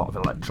Eno and a lot of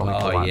electronic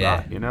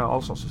that,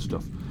 all sorts of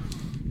stuff.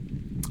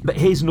 But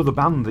here's another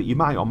band that you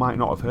might or might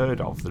not have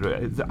heard of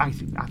that I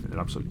think they're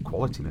absolute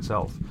quality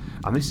myself.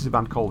 And this is a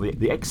band called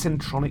the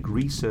Eccentronic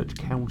Research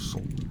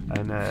Council.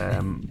 And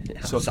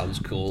That sounds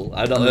cool.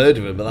 I've not heard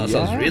of it, but that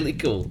sounds really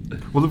cool.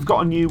 Well, they've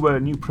got a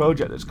new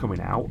project that's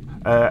coming out,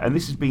 and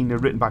this has been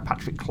written by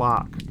Patrick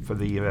Clark for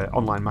the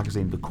online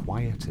magazine The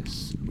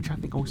Quietus, which I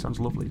think always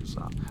sounds lovely. Does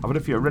that? I've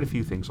read a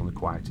few things on The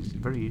Quietus. It's a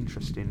very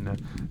interesting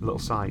little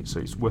site, so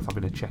it's worth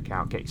having a check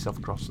out. Get yourself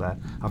across there,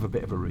 have a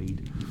bit of a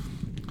read.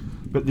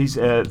 But this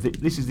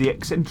is the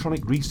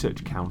Eccentronic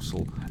Research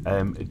Council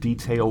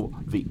detail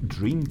the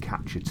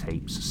Dreamcatcher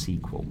Tapes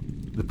sequel.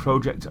 The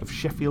project of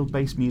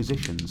Sheffield-based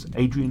musicians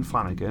Adrian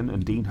Flanagan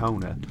and Dean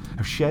Honer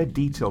have shared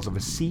details of a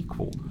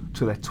sequel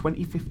to their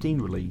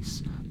 2015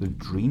 release, the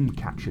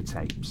Dreamcatcher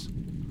Tapes.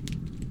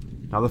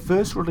 Now, the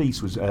first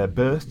release was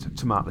birthed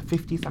to mark the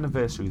 50th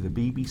anniversary of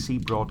the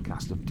BBC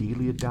broadcast of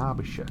Delia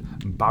Derbyshire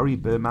and Barry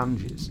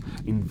Bermange's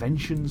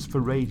Inventions for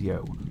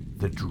Radio,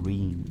 The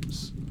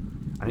Dreams.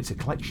 And it's a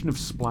collection of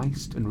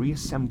spliced and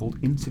reassembled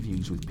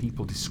interviews with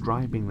people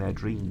describing their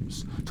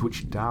dreams, to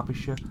which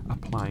Derbyshire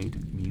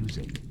applied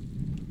music.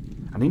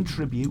 And in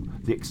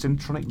tribute, the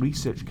Eccentronic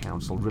Research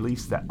Council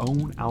released their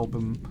own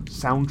album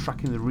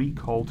soundtracking the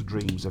recalled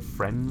dreams of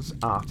friends,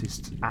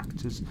 artists,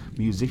 actors,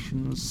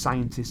 musicians,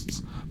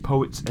 scientists,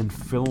 poets and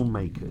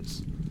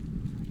filmmakers.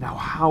 Now,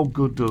 how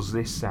good does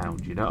this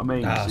sound? You know what I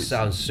mean? That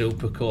sounds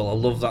super cool. I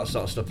love that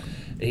sort of stuff.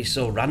 It's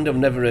so random,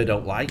 never heard,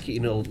 don't like it.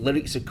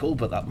 Lyrics are cool,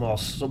 but that more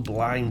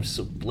sublime,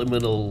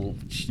 subliminal,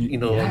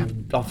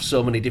 off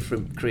so many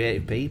different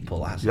creative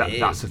people. That's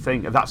the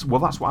thing. That's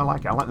what I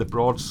like. I like the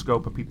broad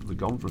scope of people that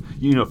have gone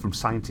from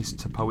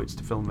scientists to poets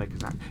to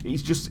filmmakers.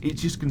 It's just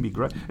going to be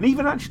great. And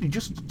even actually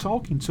just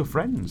talking to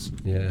friends.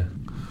 Yeah.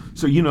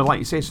 So, you know, like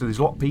you say, so there's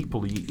a lot of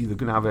people they're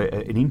going to have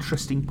an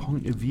interesting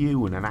point of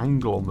view and an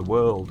angle on the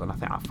world, and I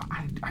think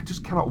I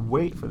just cannot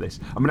wait for this.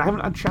 I mean, I haven't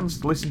had a chance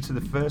to listen to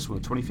the first one,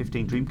 the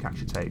 2015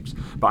 Dreamcatcher tapes,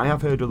 but I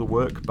have heard other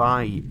work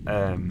by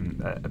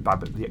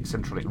the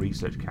Eccentronic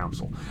Research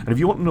Council. And if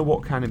you want to know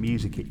what kind of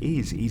music it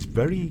is, it's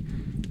very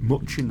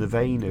much in the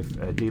vein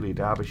of Delia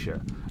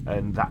Derbyshire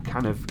and that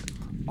kind of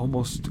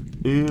almost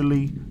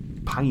early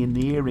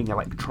pioneering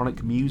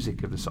electronic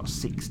music of the sort of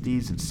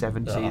 60s and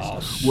 70s. Oh,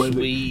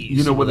 sweet.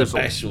 You know, where the there's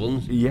best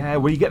ones. Yeah,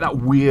 where you get that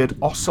weird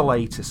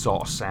oscillator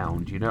sort of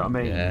sound, you know what I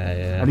mean?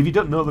 Yeah. And if you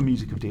don't know the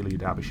music of Delia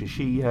Derbyshire,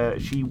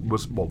 she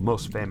was, well,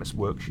 most famous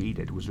work she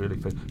did was really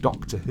for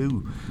Doctor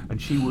Who,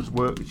 and she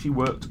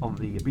worked on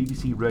the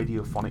BBC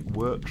Radiophonic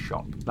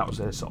Workshop. That was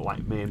her sort of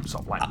like main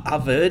sort of like.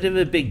 I've heard of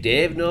her. Big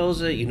Dave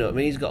knows her. You know what I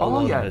mean? He's got a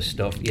lot of her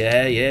stuff.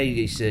 Yeah.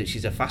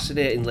 She's a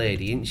fascinating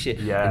lady, isn't she?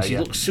 Yeah, and she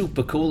looks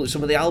super cool at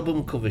some of the album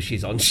cover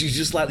she's on. She's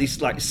just like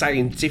this, like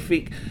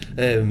scientific.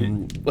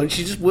 When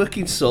she's just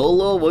working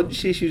solo, wasn't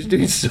she? She was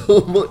doing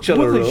so much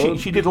on her own.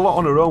 She did a lot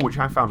on her own, which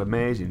I found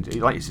amazing.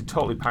 Like it's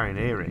totally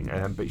pioneering,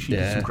 but she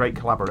did some great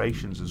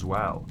collaborations as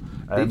well.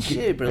 Did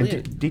she?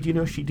 Brilliant. Did you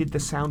know she did the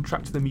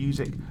soundtrack to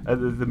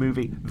the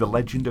movie The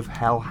Legend of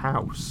Hell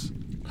House?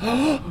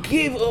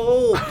 Give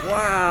up!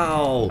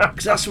 Wow,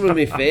 because that's one of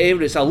my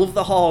favourites. I love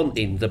The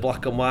Haunting, the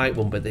black and white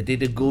one, but they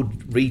did a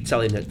good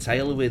retelling at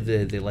Taylor with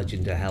the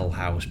Legend of Hell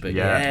House. But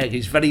yeah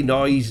it's very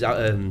noise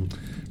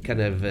kind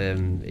of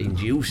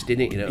induced, in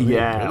it, you know.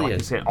 Yeah, like you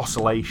say,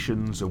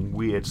 oscillations and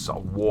weird sort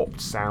of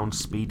warped sound,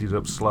 speeded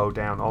up, slowed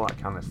down, all that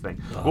kind of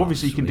thing.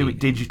 Obviously, you can do it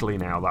digitally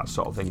now, that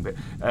sort of thing. But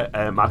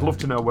I'd love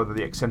to know whether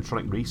the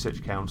Eccentronic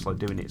Research Council are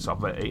doing it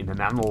sort of in an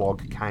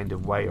analog kind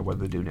of way, or whether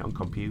they're doing it on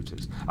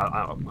computers.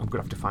 I'm going to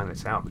have to find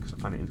this out because I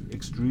find it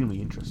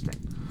extremely interesting.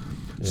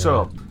 Yeah.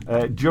 So,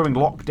 during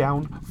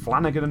lockdown,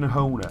 Flanagan and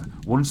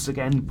Hohner once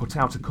again put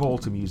out a call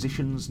to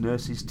musicians,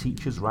 nurses,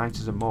 teachers,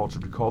 writers and more to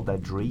record their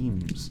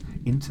dreams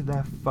into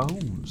their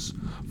phones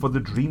for the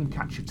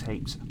Dreamcatcher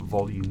Tapes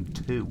Volume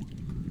 2.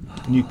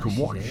 And you can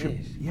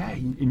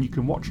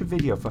watch a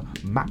video for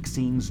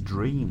Maxine's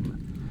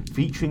Dream,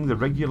 featuring the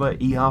regular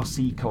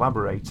ERC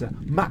collaborator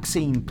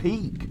Maxine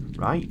Peake.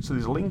 Right, so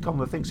there's a link on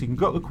the thing, so you can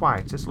go to the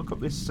Quietus, look up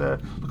this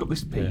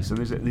piece, and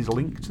there's a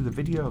link to the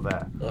video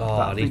there.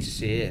 I need to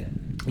see it.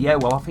 Yeah,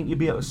 well, I think you'll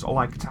be able to sort of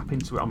like tap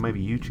into it on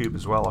maybe YouTube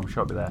as well. I'm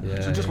sure it'll be there.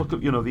 Yeah, so just look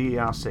up, the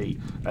ERC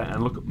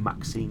and look up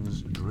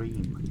Maxine's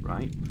Dream,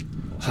 right?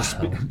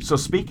 Wow. So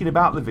speaking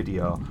about the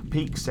video,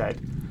 Peake said,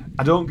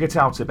 "I don't get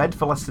out of bed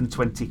for less than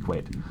 20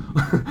 quid.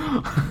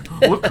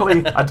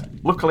 Luckily,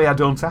 I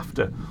don't have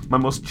to. My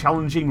most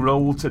challenging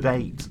role to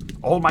date.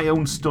 All my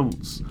own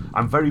stunts.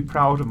 I'm very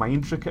proud of my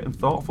intricate and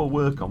thoughtful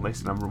work on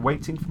this, and I'm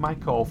waiting for my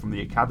call from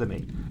the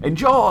Academy.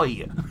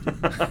 Enjoy!"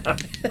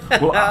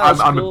 Well,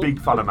 I'm a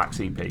big fan of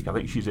Maxine Peake. I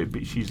think she's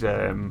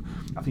one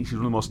of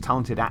the most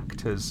talented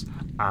actors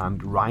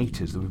and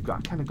writers that we've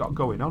got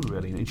going on,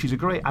 really. And she's a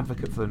great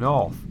advocate for the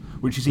North,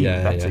 which is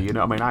even better. You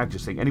know what I mean? I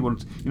just think anyone,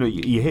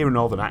 you hear a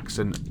Northern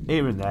accent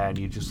here and there, and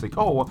you just think,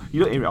 oh, well, you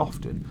don't hear it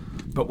often.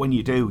 But when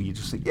you do, you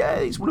just think, yeah,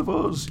 it's one of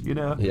us, you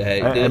know.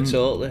 Yeah,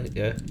 totally,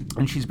 yeah.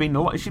 And she's been in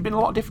a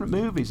lot of different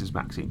movies as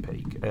Maxine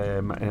Peake,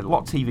 and a lot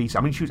of TV.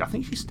 I mean, I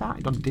think she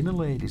started on Dinner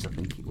Ladies, I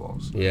think it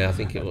was. Yeah, I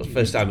think it was.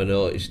 First time I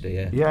noticed it,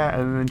 yeah. Yeah,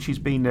 and then she's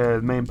been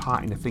the main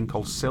part in a thing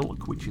called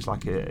Silk, which is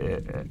like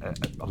a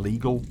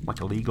legal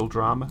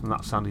drama, and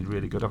that sounded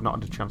really good. I've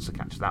not had a chance to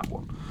catch that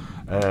one.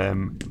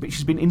 But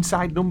she's been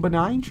Inside Number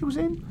 9, she was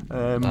in.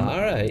 All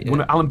right.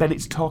 One of Alan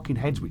Bennett's Talking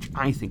Heads, which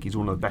I think is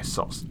one of the best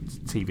sort of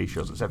TV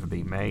shows that's ever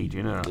been made,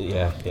 you know.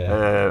 Yeah.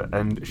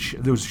 And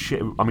there was she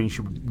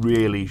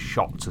really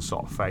shot to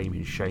sort of fame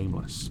in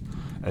Shameless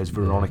as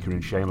Veronica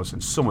in Shameless,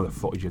 and some of the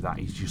footage of that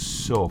is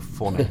just so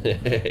funny.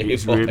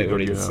 It's really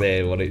good,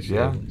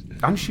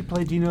 And she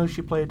played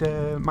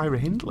Myra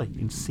Hindley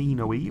in See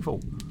No Evil.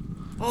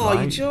 Oh,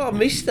 right. I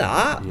missed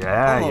that.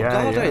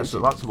 Yeah. So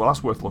that's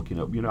worth looking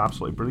up.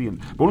 Absolutely brilliant.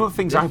 But one of the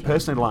things I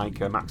personally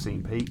like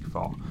Maxine Peake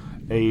for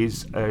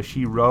is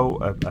she wrote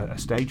a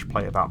stage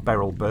play about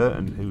Beryl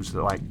Burton, who's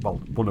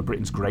one of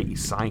Britain's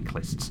greatest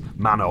cyclists,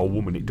 man or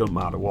woman, it doesn't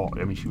matter what.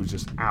 I mean, she was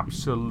just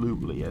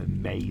absolutely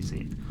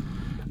amazing.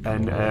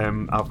 And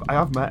I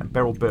have met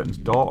Beryl Burton's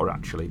daughter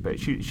actually, but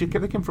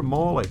they came from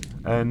Morley,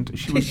 and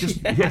she was just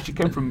she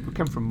came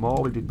from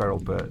Morley, did Beryl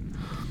Burton.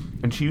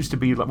 And she used to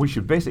be she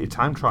was basically a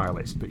time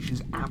trialist, but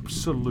she's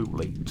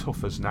absolutely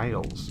tough as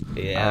nails.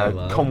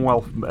 Yeah,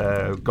 Commonwealth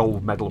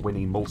gold medal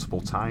winning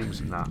multiple times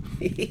and that.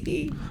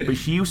 But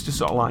she used to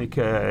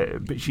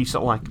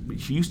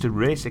she used to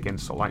race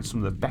against some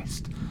of the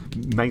best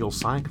male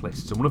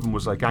cyclists, and one of them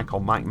was a guy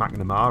called Mike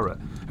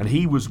McNamara, and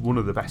he was one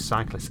of the best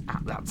cyclists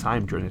at that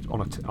time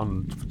on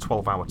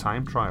 12-hour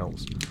time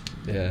trials.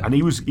 Yeah. And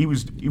he was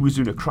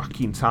doing a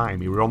cracking time.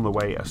 He was on the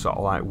way to sort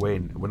of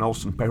win when all of a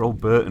sudden Beryl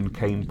Burton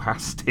came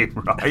past him,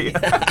 right?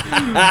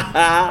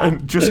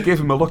 And just gave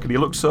him a look, and he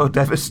looked so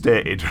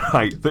devastated,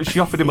 right, that she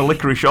offered him a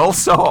licorice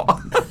allsort.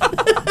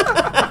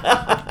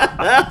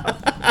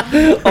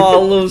 I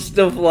love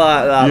stuff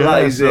like that.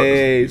 That is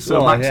it.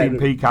 So Oh, Maxine yeah.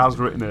 Peake has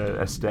written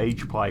a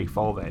stage play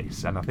for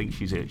this, and I think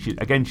she's a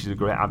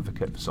great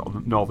advocate for sort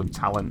of northern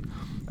talent,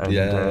 and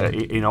Yeah.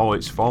 in all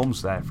its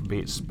forms there, be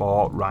it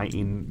sport,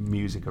 writing,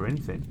 music, or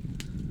anything.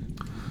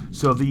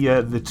 So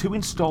the 2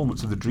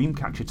 instalments of the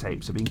Dreamcatcher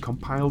tapes have been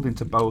compiled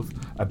into both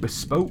a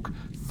bespoke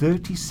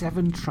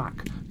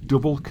 37-track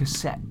double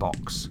cassette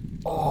box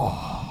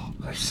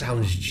That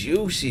sounds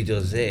juicy,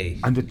 does it?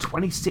 and a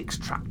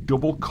 26-track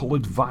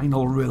double-coloured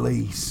vinyl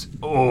release.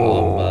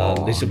 Oh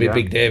man, this will be yeah.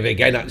 Big Dave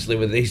again. Actually,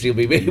 with this, he'll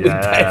be Yeah,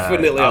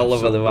 definitely all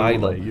over the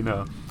absolutely, vinyl. you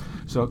know.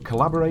 So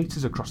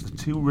collaborators across the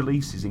 2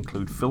 releases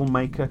include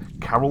filmmaker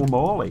Carol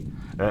Morley,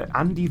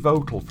 Andy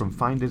Votel from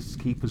Finders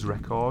Keepers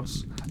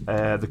Records,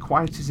 The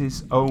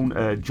Quietus'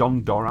 own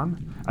John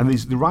Doran, and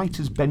there's the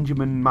writers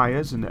Benjamin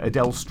Myers and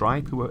Adele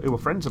Stripe, who are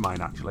friends of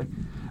mine actually,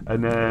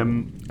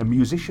 and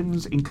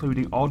musicians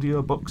including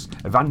audiobooks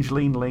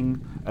Evangeline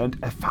Ling and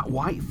a Fat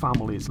White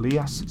Family's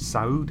Lias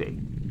Saudi.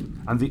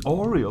 And the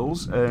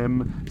Orioles,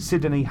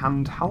 Sydney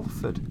Hand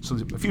Halford. So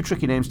there's a few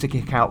tricky names to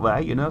kick out there,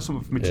 you know, some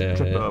of them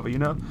trip over, you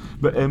know.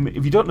 But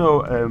if you don't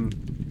know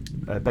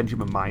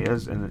Benjamin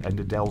Myers and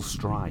Adele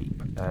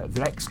Stripe,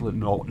 they're excellent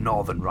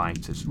northern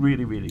writers,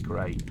 really, really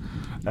great.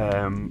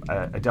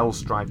 Adele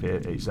Stripe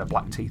is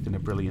Black Teeth and a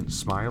Brilliant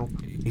Smile.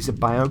 It's a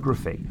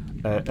biography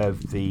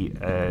of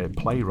the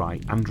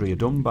playwright Andrea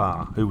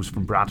Dunbar, who was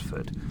from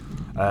Bradford.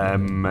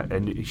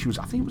 And she was,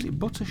 I think, was it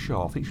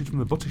Buttershaw? I think she was from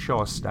the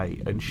Buttershaw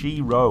estate, and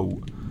she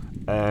wrote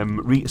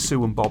Rita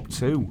Sue and Bob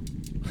too.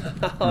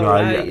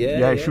 Right,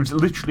 yeah. She was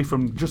literally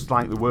from just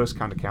like the worst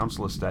kind of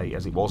council estate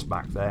as it was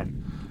back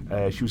then.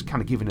 She was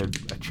kind of given a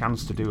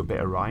chance to do a bit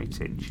of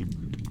writing.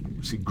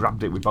 She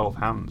grabbed it with both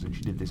hands, and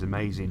she did this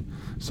amazing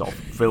sort of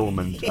film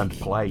and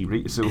play,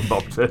 Rita Sue and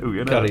Bob too.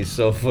 You know, God, it's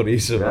so funny.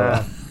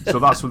 yeah. So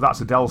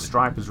that's Adele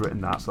Stripe has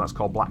written that. So that's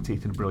called Black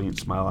Teeth and a Brilliant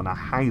Smile, and I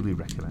highly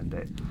recommend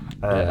it.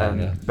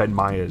 Ben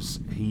Myers,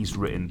 he's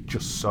written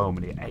just so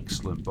many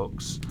excellent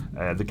books.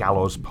 The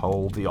Gallows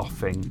Pole, The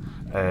Offing,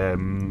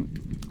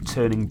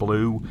 Turning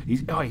Blue.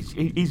 He's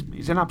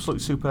an absolute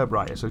superb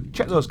writer. So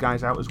check those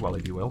guys out as well,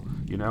 if you will.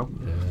 You know.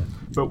 Yeah.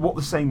 But what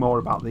they're saying more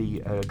about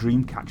the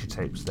Dreamcatcher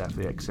tapes there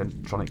for the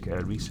Eccentronic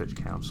Research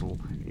Council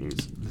is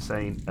they're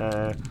saying,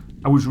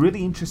 I was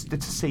really interested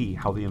to see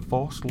how the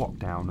enforced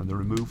lockdown and the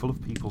removal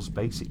of people's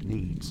basic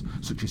needs,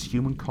 such as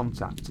human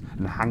contact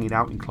and hanging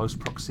out in close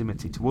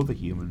proximity to other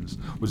humans,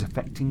 was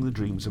affecting the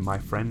dreams of my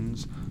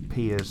friends,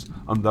 peers,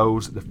 and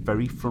those at the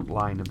very front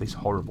line of this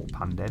horrible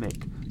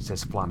pandemic,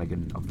 says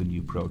Flanagan of the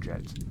new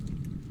project.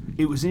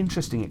 It was an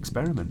interesting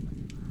experiment.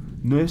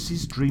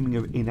 Nurses dreaming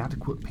of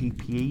inadequate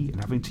PPE and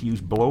having to use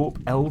blow-up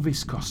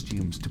Elvis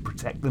costumes to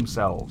protect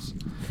themselves.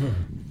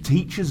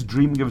 Teachers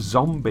dreaming of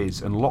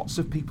zombies and lots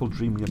of people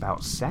dreaming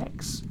about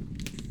sex.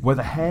 Where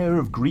the hair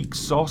of Greek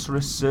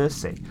sorceress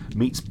Circe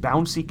meets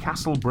bouncy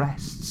castle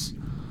breasts.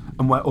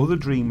 And where other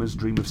dreamers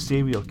dream of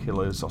serial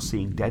killers or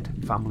seeing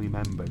dead family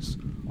members.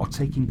 Or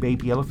taking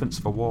baby elephants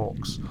for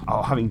walks.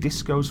 Or having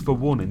discos for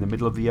one in the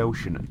middle of the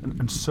ocean.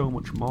 And so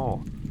much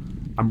more.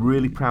 I'm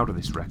really proud of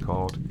this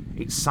record.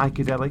 It's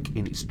psychedelic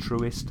in its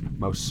truest,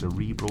 most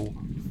cerebral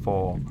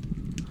form.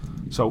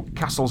 So,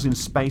 Castles in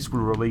Space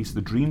will release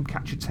the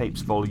Dreamcatcher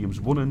Tapes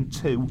Volumes 1 and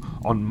 2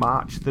 on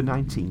March the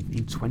 19th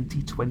in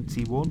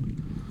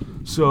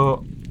 2021.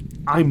 So,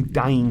 I'm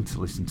dying to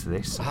listen to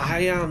this. I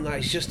am.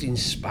 That's just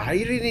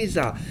inspiring, is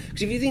that?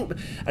 Because if you think,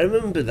 I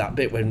remember that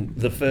bit when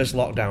the first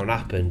lockdown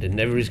happened and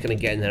everybody's kind of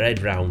getting their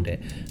head round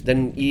it.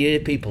 Then you hear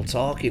people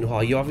talking, "Oh,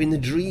 are you having the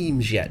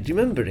dreams yet?" Do you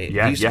remember it?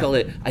 Yeah, They used to call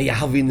it, "Are you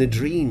having the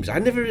dreams?" I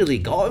never really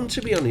got them,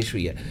 to be honest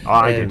with you. Oh,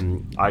 I did.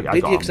 I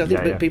did got you? Because I them,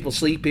 think yeah. people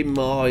sleeping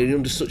more, you're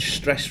under such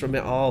stress from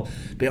it all.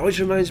 But it always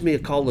reminds me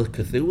of Call of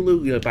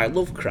Cthulhu, you know, by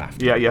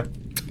Lovecraft. Yeah.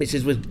 It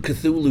says with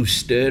Cthulhu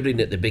stirring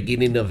at the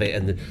beginning of it,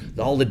 and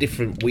all the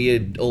different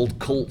weird old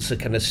cults are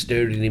kind of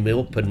stirring him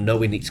up and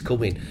knowing it's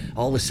coming.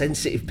 All the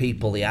sensitive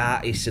people, the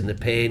artists and the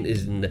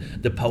painters and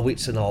the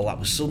poets and all that,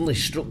 were suddenly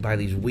struck by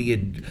these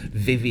weird,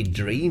 vivid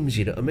dreams,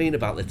 you know what I mean,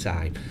 about the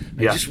time.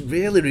 And Yeah. It just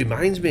really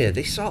reminds me of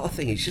this sort of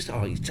thing. It's just,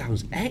 it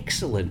sounds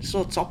excellent,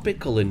 so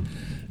topical, and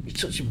it's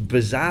such a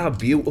bizarre,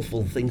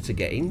 beautiful thing to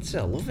get into.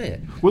 I love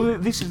it. Well,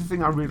 this is the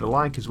thing I really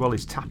like as well,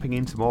 is tapping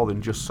into more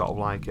than just sort of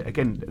like,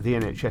 again, the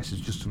NHS has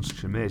just done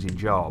such an amazing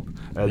job,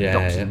 the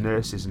doctors and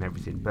nurses and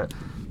everything, but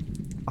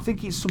I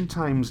think it's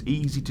sometimes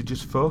easy to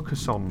just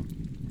focus on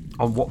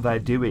what they're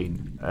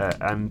doing,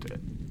 and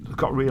you've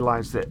got to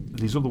realise that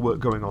there's other work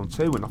going on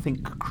too, and I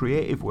think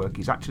creative work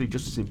is actually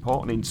just as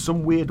important in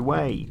some weird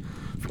way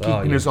for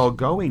keeping us all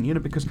going, you know,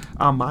 because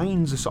our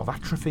minds are sort of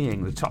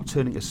atrophying, they're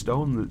turning to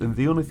stone, and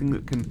the only thing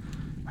that can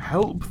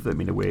help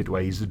them in a weird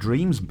way is the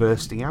dreams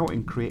bursting out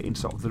and creating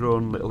sort of their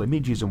own little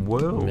images and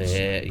worlds.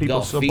 Yeah, you People got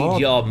are to so feed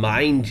bored. your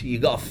mind. You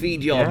got to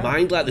feed your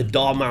mind, like the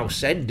Dormouse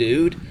said,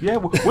 dude. Yeah,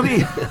 okay.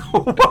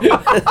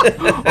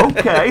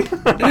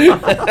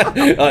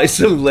 It's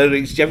some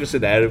lyrics,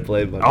 Jefferson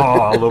Aeroplane, man. Oh,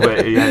 I love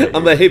it. Yeah.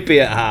 I'm a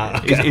hippie at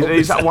heart.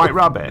 Is that White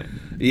Rabbit?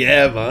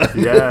 Yeah, man.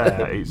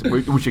 Yeah,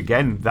 which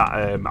again, that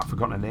I've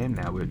forgotten her name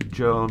now.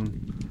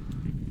 Joan.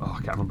 Oh,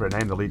 I can't remember her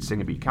name, the lead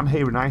singer, but you can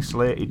hear an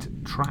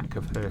isolated track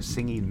of her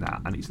singing that,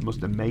 and it's the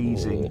most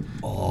amazing,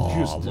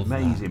 just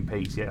amazing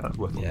piece. Yeah, that's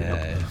worth looking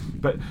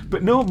up.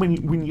 But no,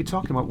 when you're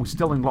talking about, we're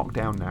still in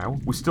lockdown now.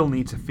 We still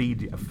need to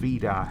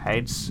feed our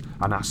heads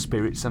and our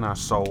spirits and our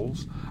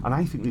souls, and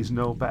I think there's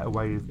no better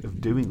way of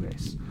doing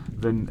this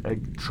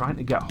than trying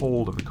to get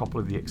hold of a couple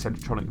of the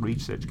Eccentronic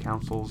Research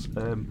Council's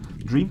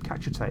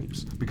Dreamcatcher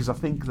tapes, because I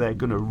think they're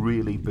going to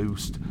really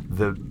boost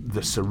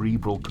the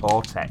cerebral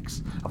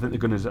cortex. I think they're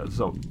going to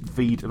sort of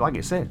feed, like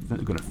I said, I think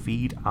they're going to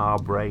feed our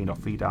brain or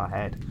feed our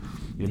head.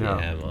 You know?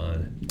 Yeah,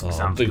 man.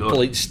 Sounds big good.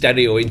 Complete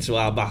stereo into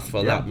our bath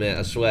for that, mate.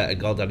 I swear to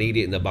God, I need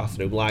it in the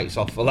bathroom. Lights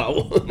off for that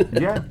one.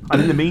 Yeah,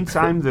 and in the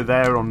meantime, they're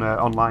there on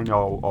online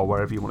or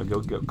wherever you want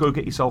to go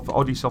get yourself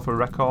a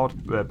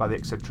record by the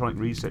Eccentronic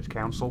Research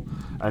Council,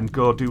 and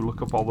go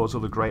look up all those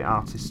other great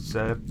artists'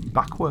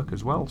 back work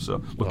as well.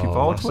 So looking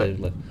forward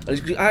to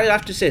it. I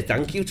have to say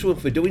thank you to him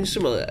for doing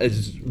something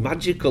as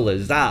magical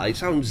as that. It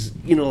sounds,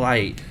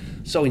 like,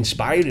 so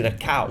inspiring. I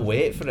can't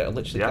wait for it. I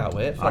literally can't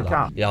wait for that.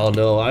 Can't. Yeah, I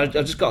know. I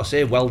just got to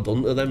say, well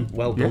done to them.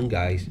 Well done,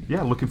 guys.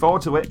 Yeah, looking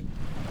forward to it.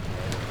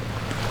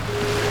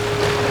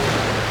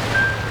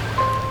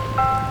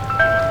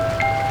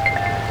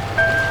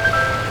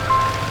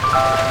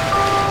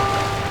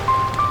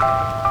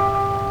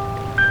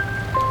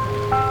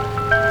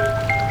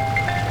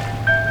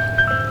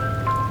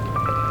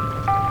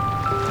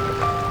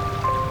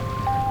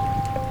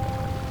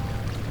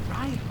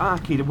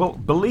 Arcade, well,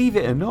 believe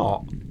it or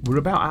not, we're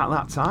about at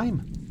that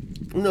time.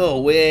 No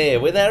way,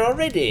 we're there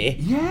already?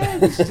 Yeah,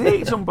 this is it.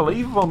 It's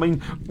unbelievable. I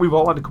mean, we've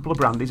all had a couple of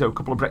brandies, or a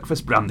couple of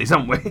breakfast brandies,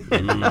 haven't we?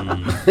 and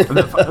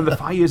the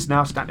fire's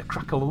now starting to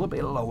crackle a little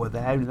bit lower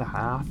there in the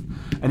hearth.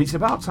 And it's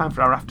about time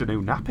for our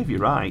afternoon nap, if you're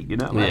right, you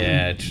know what I mean?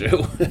 Yeah,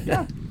 true.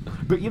 Yeah.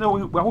 But, we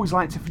always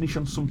like to finish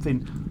on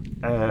something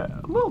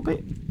a little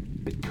bit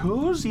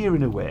cosier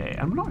in a way.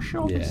 I'm not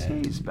sure this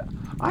is, but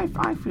I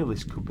feel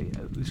this could be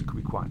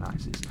quite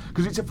nice.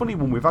 Because it's a funny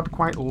one. We've had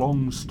quite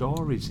long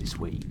stories this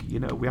week.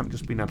 We haven't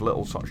just had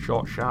little sort of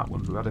short, sharp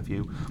ones. We've had a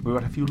few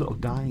little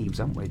dives,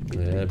 haven't we?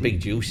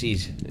 Big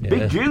juicies. Yeah.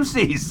 Big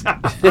juicies.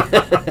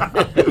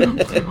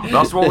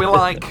 That's what we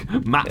like,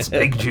 Matt's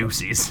big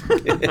juicies.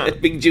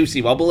 Big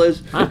juicy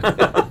wobblers.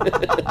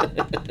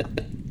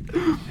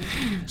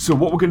 So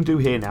what we're going to do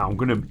here now, I'm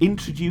going to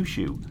introduce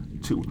you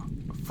to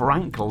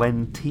Frank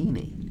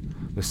Lentini,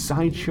 the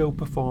sideshow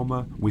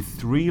performer with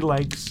 3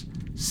 legs,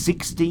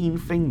 16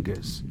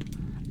 fingers,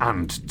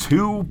 and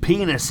 2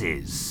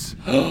 penises.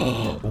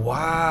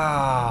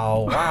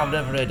 Wow, I've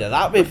never heard of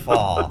that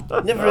before.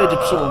 Never heard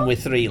of someone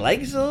with 3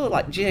 legs, though,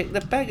 like Jake the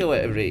Peg or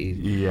whatever he is.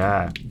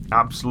 Yeah,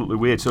 absolutely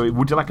weird. So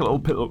would you like a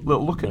little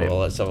look at him? Oh,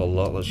 let's have a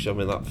look. Let's show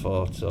me that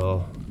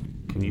photo.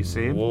 Can you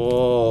see him?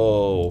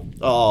 Whoa.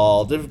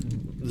 Oh, they've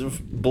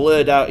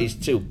blurred out his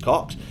 2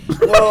 cocks.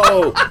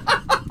 Whoa.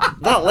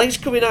 That leg's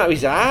coming out of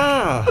his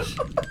ass.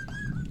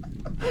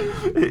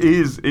 It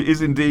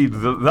is indeed.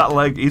 That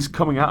leg is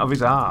coming out of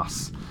his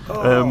ass.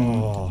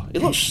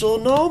 It looks so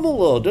normal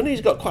though, doesn't he?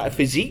 He's got quite a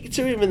physique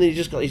to him, and then he's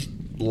just got his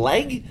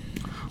leg.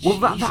 Well,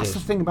 that's the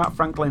thing about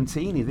Frank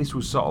Lentini. This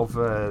was sort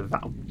of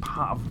that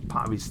part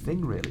of his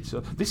thing, really. So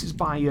this is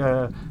by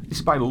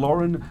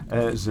Lauren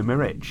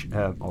Zimmerich,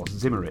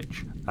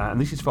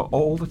 and this is for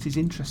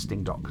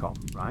allthatisinteresting.com,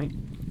 right?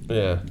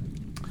 Yeah.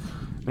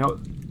 Now,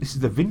 this is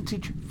the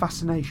vintage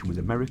fascination with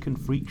American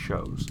freak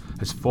shows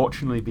has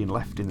fortunately been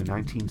left in the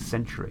 19th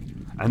century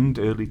and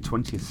early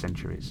 20th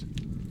centuries.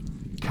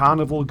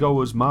 Carnival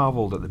goers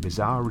marvelled at the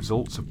bizarre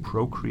results of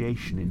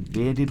procreation in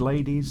bearded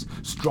ladies,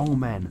 strong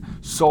men,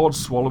 sword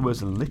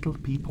swallowers, and little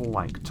people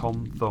like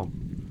Tom Thumb.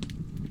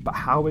 But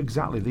how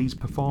exactly these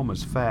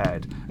performers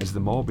fared as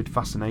the morbid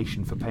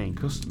fascination for paying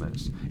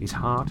customers is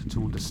hard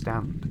to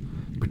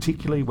understand,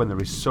 particularly when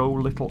there is so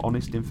little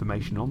honest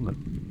information on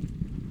them.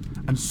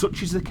 And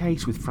such is the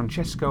case with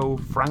Francesco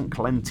Frank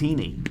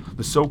Lentini,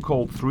 the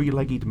so-called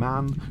 3-legged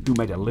man who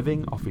made a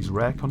living off his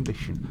rare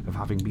condition of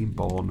having been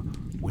born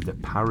with a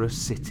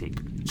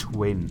parasitic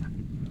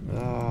twin.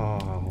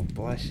 Oh,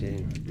 bless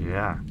him.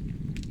 Yeah.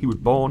 He was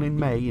born in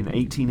May in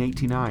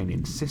 1889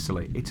 in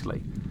Sicily,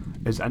 Italy,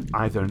 as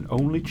either an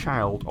only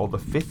child or the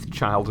 5th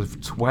child of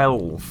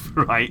 12,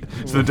 right?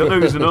 So they don't know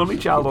if he's an only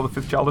child or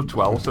the 5th child of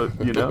 12, so, a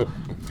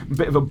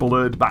bit of a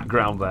blurred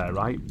background there,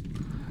 right?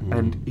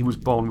 And he was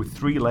born with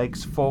 3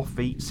 legs, 4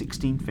 feet,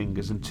 16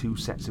 fingers, and 2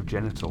 sets of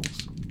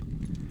genitals.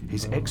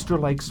 His extra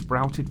leg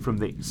sprouted from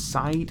the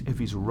side of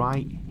his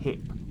right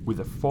hip, with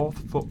a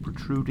 4th foot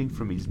protruding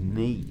from his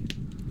knee.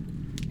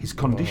 His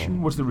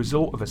condition was the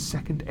result of a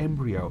second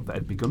embryo that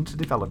had begun to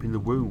develop in the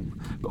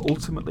womb, but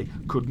ultimately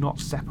could not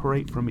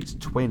separate from its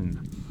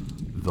twin.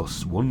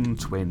 Thus, one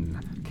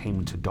twin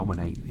came to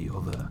dominate the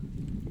other.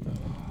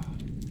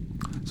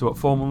 So at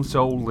 4 months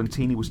old,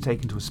 Lentini was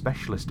taken to a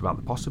specialist about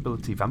the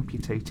possibility of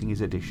amputating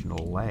his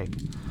additional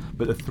leg,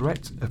 but the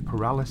threat of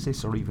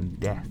paralysis or even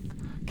death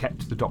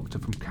kept the doctor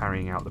from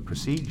carrying out the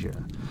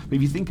procedure. But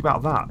if you think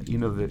about that, you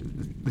know, they're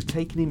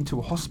taking him to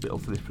a hospital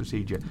for this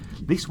procedure.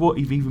 This won't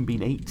have even been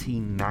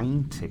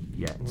 1890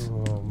 yet.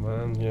 Oh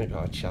man, you ain't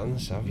got a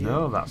chance, have you?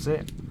 No, that's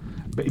it.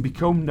 But he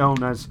became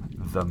known as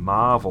the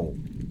Marvel,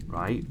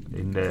 right?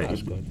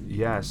 That's good.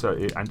 Yeah,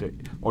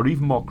 or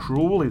even more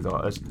cruelly though,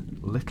 as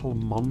Little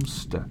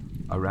Monster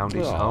around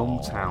his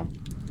hometown.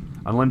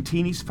 And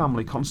Lentini's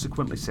family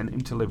consequently sent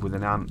him to live with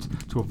an aunt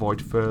to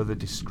avoid further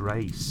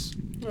disgrace.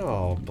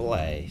 Oh,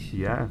 bless.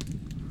 Yeah.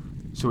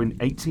 So in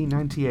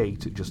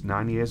 1898, at just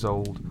 9 years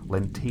old,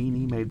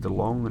 Lentini made the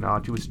long and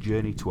arduous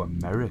journey to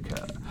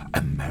America,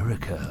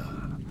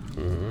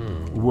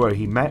 where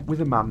he met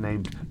with a man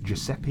named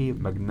Giuseppe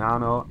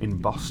Magnano in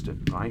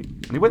Boston, right?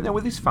 And he went there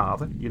with his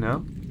father, you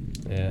know.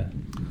 Yeah.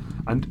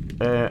 And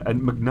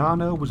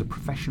Magnano was a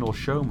professional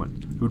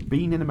showman who'd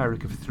been in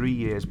America for 3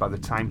 years by the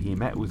time he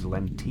met with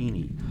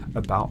Lentini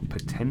about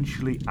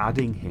potentially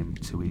adding him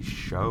to his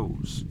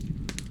shows.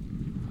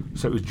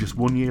 So it was just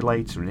 1 year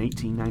later, in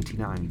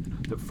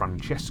 1899, that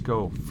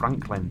Francesco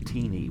Frank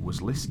Lentini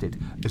was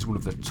listed as one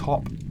of the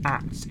top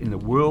acts in the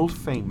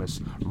world-famous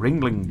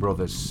Ringling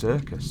Brothers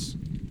Circus.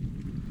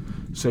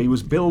 So he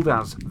was billed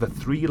as the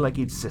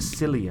three-legged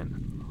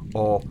Sicilian,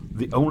 or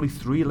the only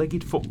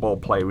three-legged football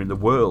player in the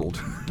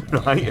world,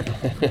 right?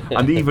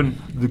 And even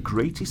the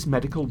greatest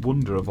medical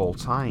wonder of all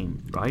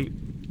time, right?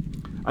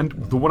 And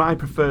the one I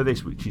prefer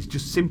this, which is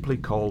just simply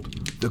called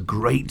The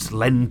Great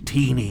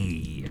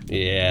Lentini.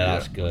 Yeah,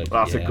 that's good.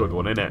 That's a good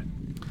one, isn't it?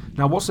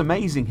 Now, what's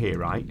amazing here,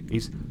 right,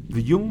 is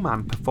the young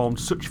man performed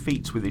such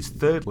feats with his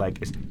third leg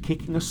as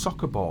kicking a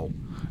soccer ball,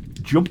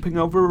 jumping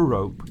over a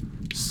rope,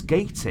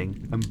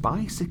 skating, and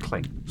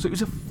bicycling. So it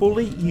was a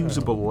fully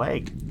usable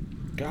leg.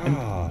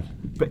 God.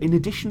 But in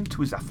addition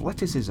to his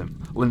athleticism,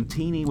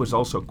 Lentini was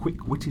also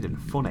quick-witted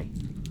and funny.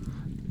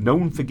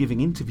 Known for giving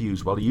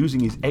interviews while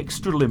using his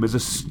extra limb as a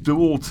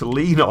stool to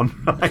lean on.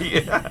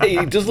 Right?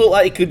 He does look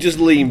like he could just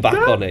lean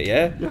back on it,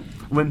 yeah?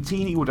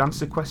 Lentini would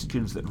answer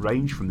questions that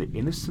range from the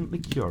innocently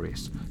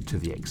curious to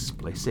the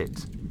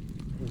explicit.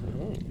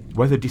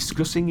 Whether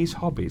discussing his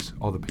hobbies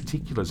or the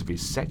particulars of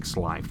his sex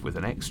life with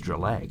an extra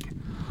leg,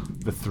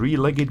 the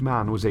three-legged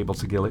man was able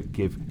to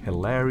give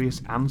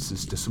hilarious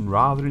answers to some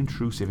rather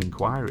intrusive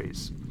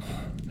inquiries.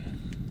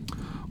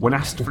 When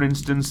asked, for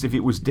instance, if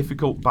it was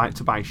difficult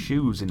to buy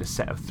shoes in a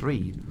set of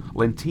 3,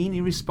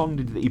 Lentini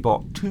responded that he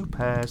bought 2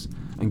 pairs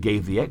and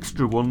gave the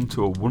extra one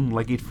to a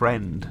one-legged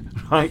friend.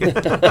 Right?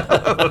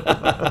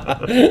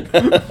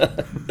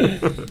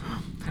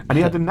 And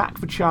he had a knack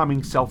for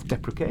charming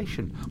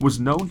self-deprecation, was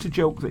known to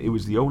joke that he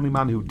was the only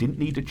man who didn't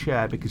need a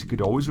chair because he could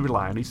always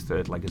rely on his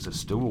third leg as a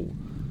stool.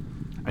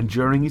 And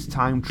during his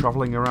time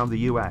travelling around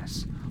the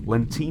US,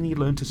 Lentini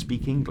learned to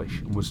speak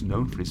English and was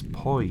known for his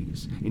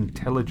poise,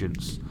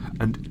 intelligence,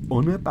 and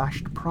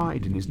unabashed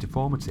pride in his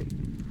deformity.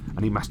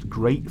 And he amassed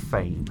great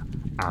fame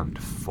and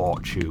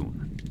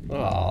fortune.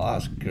 Oh,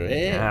 that's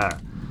great. Yeah.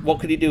 What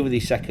could he do with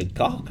his second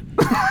cock?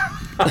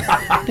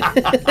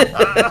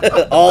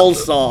 All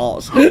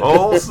sorts.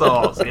 All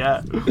sorts,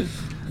 yeah.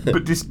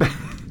 But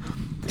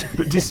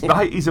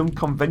despite his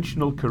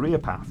unconventional career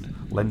path,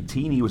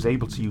 Lentini was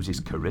able to use his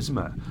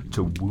charisma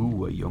to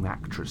woo a young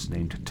actress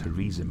named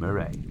Teresa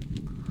Murray.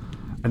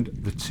 And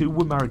the two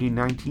were married in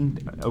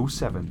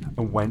 1907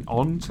 and went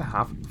on to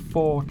have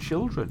 4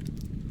 children: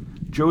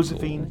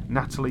 Josephine,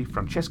 Natalie,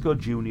 Francesco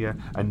Jr.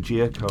 and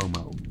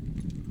Giacomo.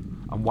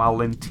 And while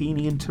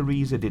Lentini and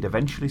Teresa did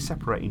eventually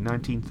separate in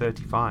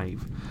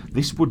 1935,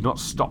 this would not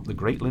stop the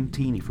great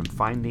Lentini from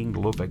finding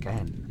love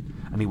again,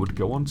 and he would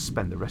go on to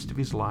spend the rest of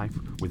his life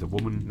with a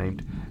woman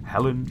named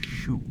Helen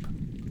Shoup.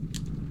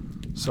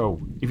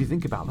 So, if you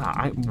think about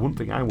that, one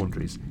thing I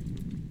wonder is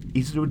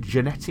there a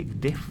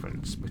genetic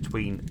difference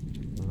between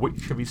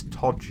which of his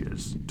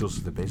todgers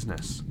does the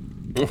business?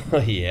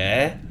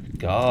 Yeah.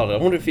 God, I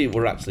wonder if it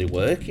were actually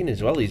working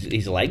as well.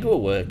 His leg were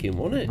working,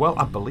 wasn't it? Well,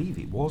 I believe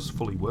it was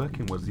fully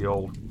working, was the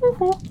old...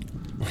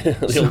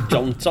 The old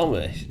John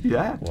Thomas.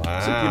 Yeah. Wow.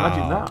 So can you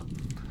imagine that?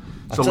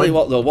 I tell you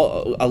what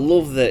though, I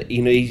love that,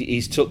 you know,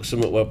 he's took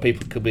something where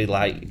people could be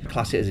like,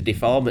 class it as a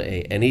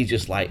deformity, and he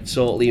just like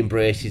totally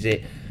embraces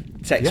it,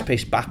 takes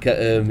piss back at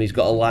him. He's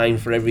got a line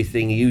for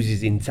everything. He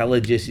uses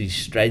intelligence, his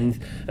strength,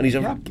 and he's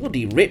a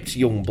bloody ripped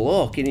young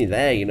bloke, isn't he?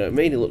 There, you know what I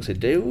mean? He looks a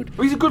dude.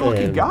 Well, he's a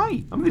good-looking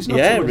guy. I mean, there's no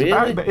two ways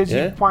about it. But as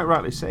you quite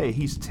rightly say,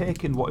 he's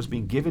taken what has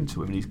been given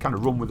to him and he's kind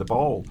of run with the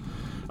ball.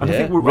 And I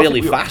think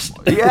really fast.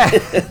 Yeah,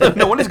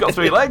 no wonder he's got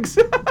 3 legs.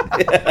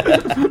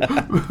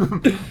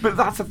 But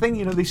that's the thing,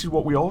 you know. This is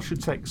what we all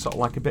should take, sort of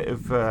like a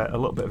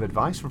little bit of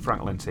advice from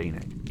Frank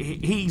Lentini.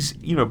 He's,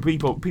 you know,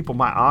 people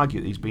might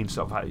argue that he's been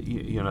sort of,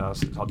 you know,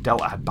 sort of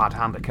dealt a bad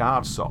hand of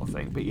cards, sort of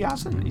thing. But he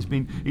hasn't. He's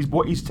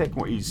taken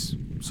what he's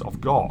sort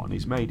of got and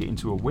he's made it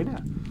into a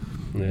winner.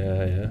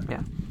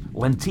 Yeah.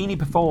 Lentini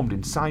performed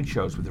in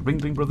sideshows with the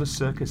Ringling Brothers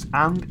Circus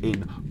and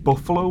in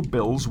Buffalo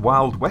Bill's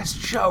Wild West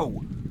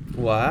show.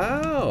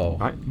 Wow.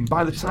 Right. And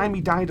by the time he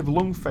died of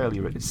lung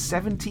failure at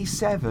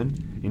 77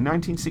 in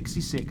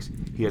 1966,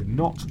 he had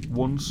not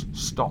once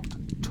stopped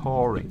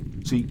touring.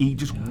 So he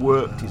just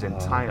worked his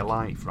entire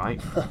life,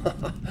 right?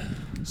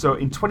 So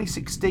in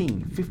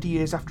 2016, 50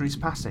 years after his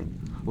passing,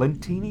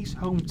 Lentini's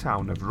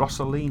hometown of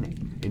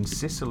Rossolini in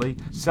Sicily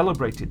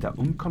celebrated their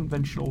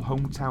unconventional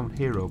hometown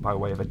hero by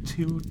way of a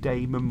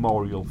 2-day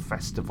memorial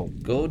festival.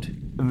 Good.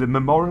 And the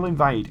memorial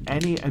invited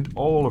any and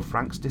all of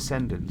Frank's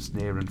descendants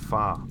near and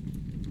far.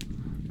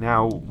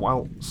 Now,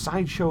 while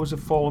sideshows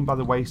have fallen by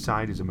the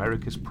wayside as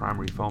America's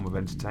primary form of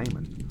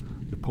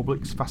entertainment, the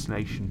public's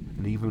fascination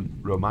and even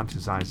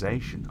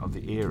romanticisation of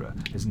the era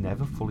has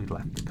never fully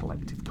left the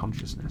collective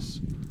consciousness.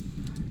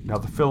 Now,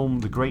 the film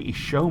The Greatest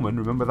Showman,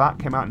 remember that,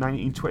 came out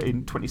in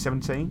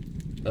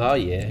 2017? Oh,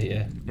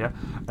 yeah.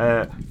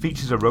 Yeah.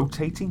 Features a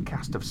rotating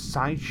cast of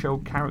sideshow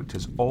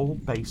characters, all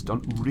based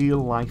on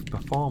real-life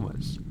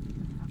performers.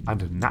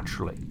 And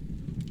naturally,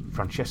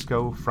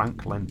 Francesco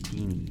Frank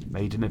Lentini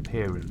made an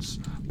appearance,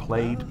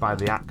 played by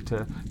the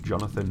actor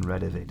Jonathan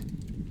Redivid.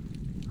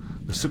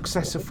 The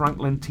success of Frank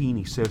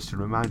Lentini serves to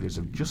remind us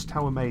of just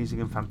how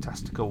amazing and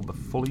fantastical the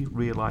fully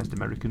realised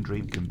American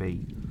dream can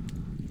be.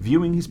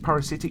 Viewing his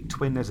parasitic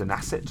twin as an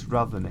asset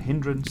rather than a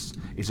hindrance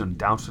is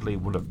undoubtedly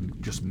one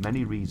of just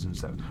many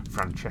reasons that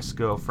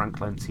Francesco Frank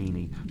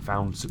Lentini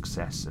found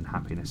success and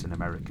happiness in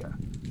America.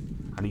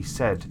 And he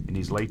said in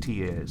his later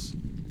years,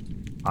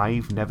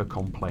 "I've never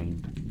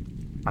complained.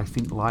 I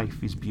think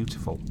life is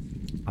beautiful,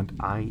 and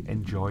I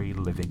enjoy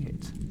living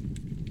it."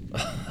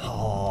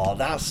 Oh,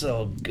 that's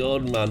so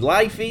good, man.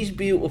 Life is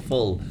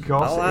beautiful. Of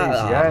course I like it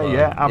is. that, man.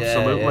 Yeah,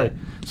 absolutely. Yeah.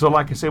 So,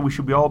 like I say, we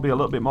should all be a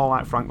little bit more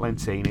like Frank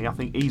Lentini. I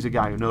think he's a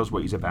guy who knows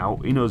what he's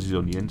about. He knows his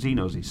onions. He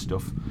knows his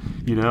stuff.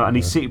 And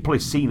he's probably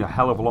seen a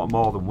hell of a lot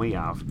more than we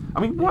have. I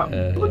mean, what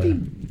bloody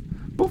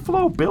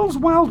Buffalo Bill's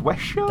Wild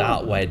West show?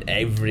 That went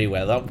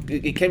everywhere.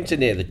 It came to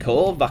near the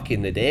Cove back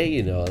in the day,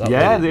 That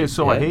Yeah, went, they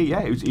saw it here.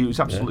 Yeah, it was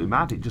absolutely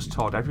mad. It just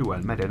toured everywhere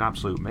and made an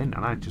absolute mint.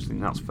 And I just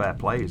think that's fair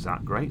play. Is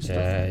that great stuff?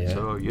 Yeah.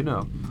 So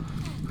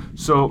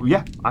So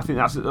yeah, I think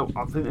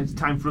it's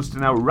time for us to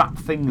now wrap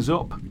things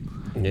up.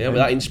 Yeah, with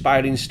that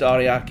inspiring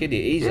story arc it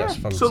is. That's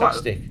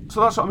fantastic.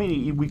 So that's what I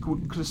mean. We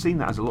could have seen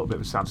that as a little bit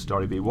of a sad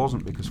story, but it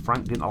wasn't, because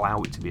Frank didn't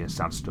allow it to be a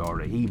sad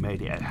story. He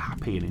made it a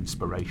happy and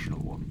inspirational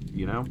one.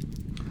 Yeah,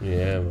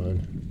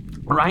 man.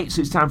 Right,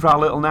 so it's time for our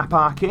little nap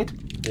arcade.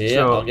 Yeah,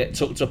 so, I'll get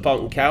tucked up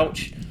on the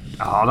couch.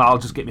 Oh, no, I'll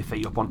just get my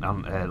feet up on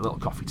a little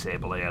coffee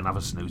table here and have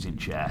a snoozing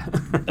chair.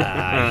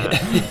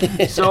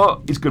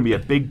 So it's going to be a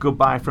big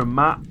goodbye from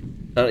Matt.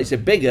 And it's a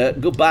bigger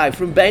goodbye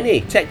from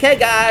Benny. Take care,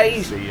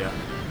 guys. See ya.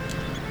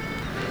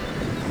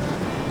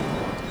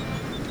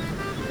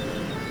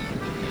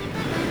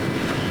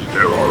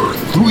 There are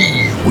 3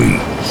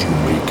 ways you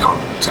may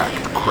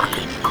contact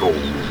Kraken Cove.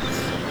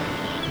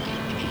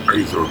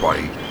 Either by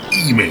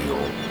email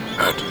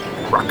at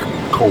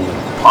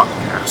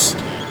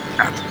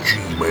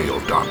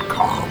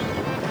krakencovepodcast@gmail.com,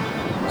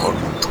 on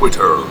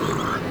Twitter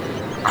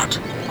at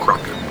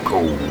Kraken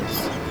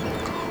Cove,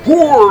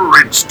 or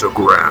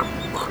Instagram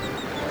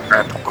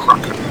at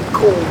Kraken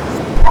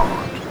Cove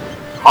Pod.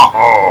 Ha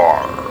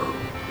ha!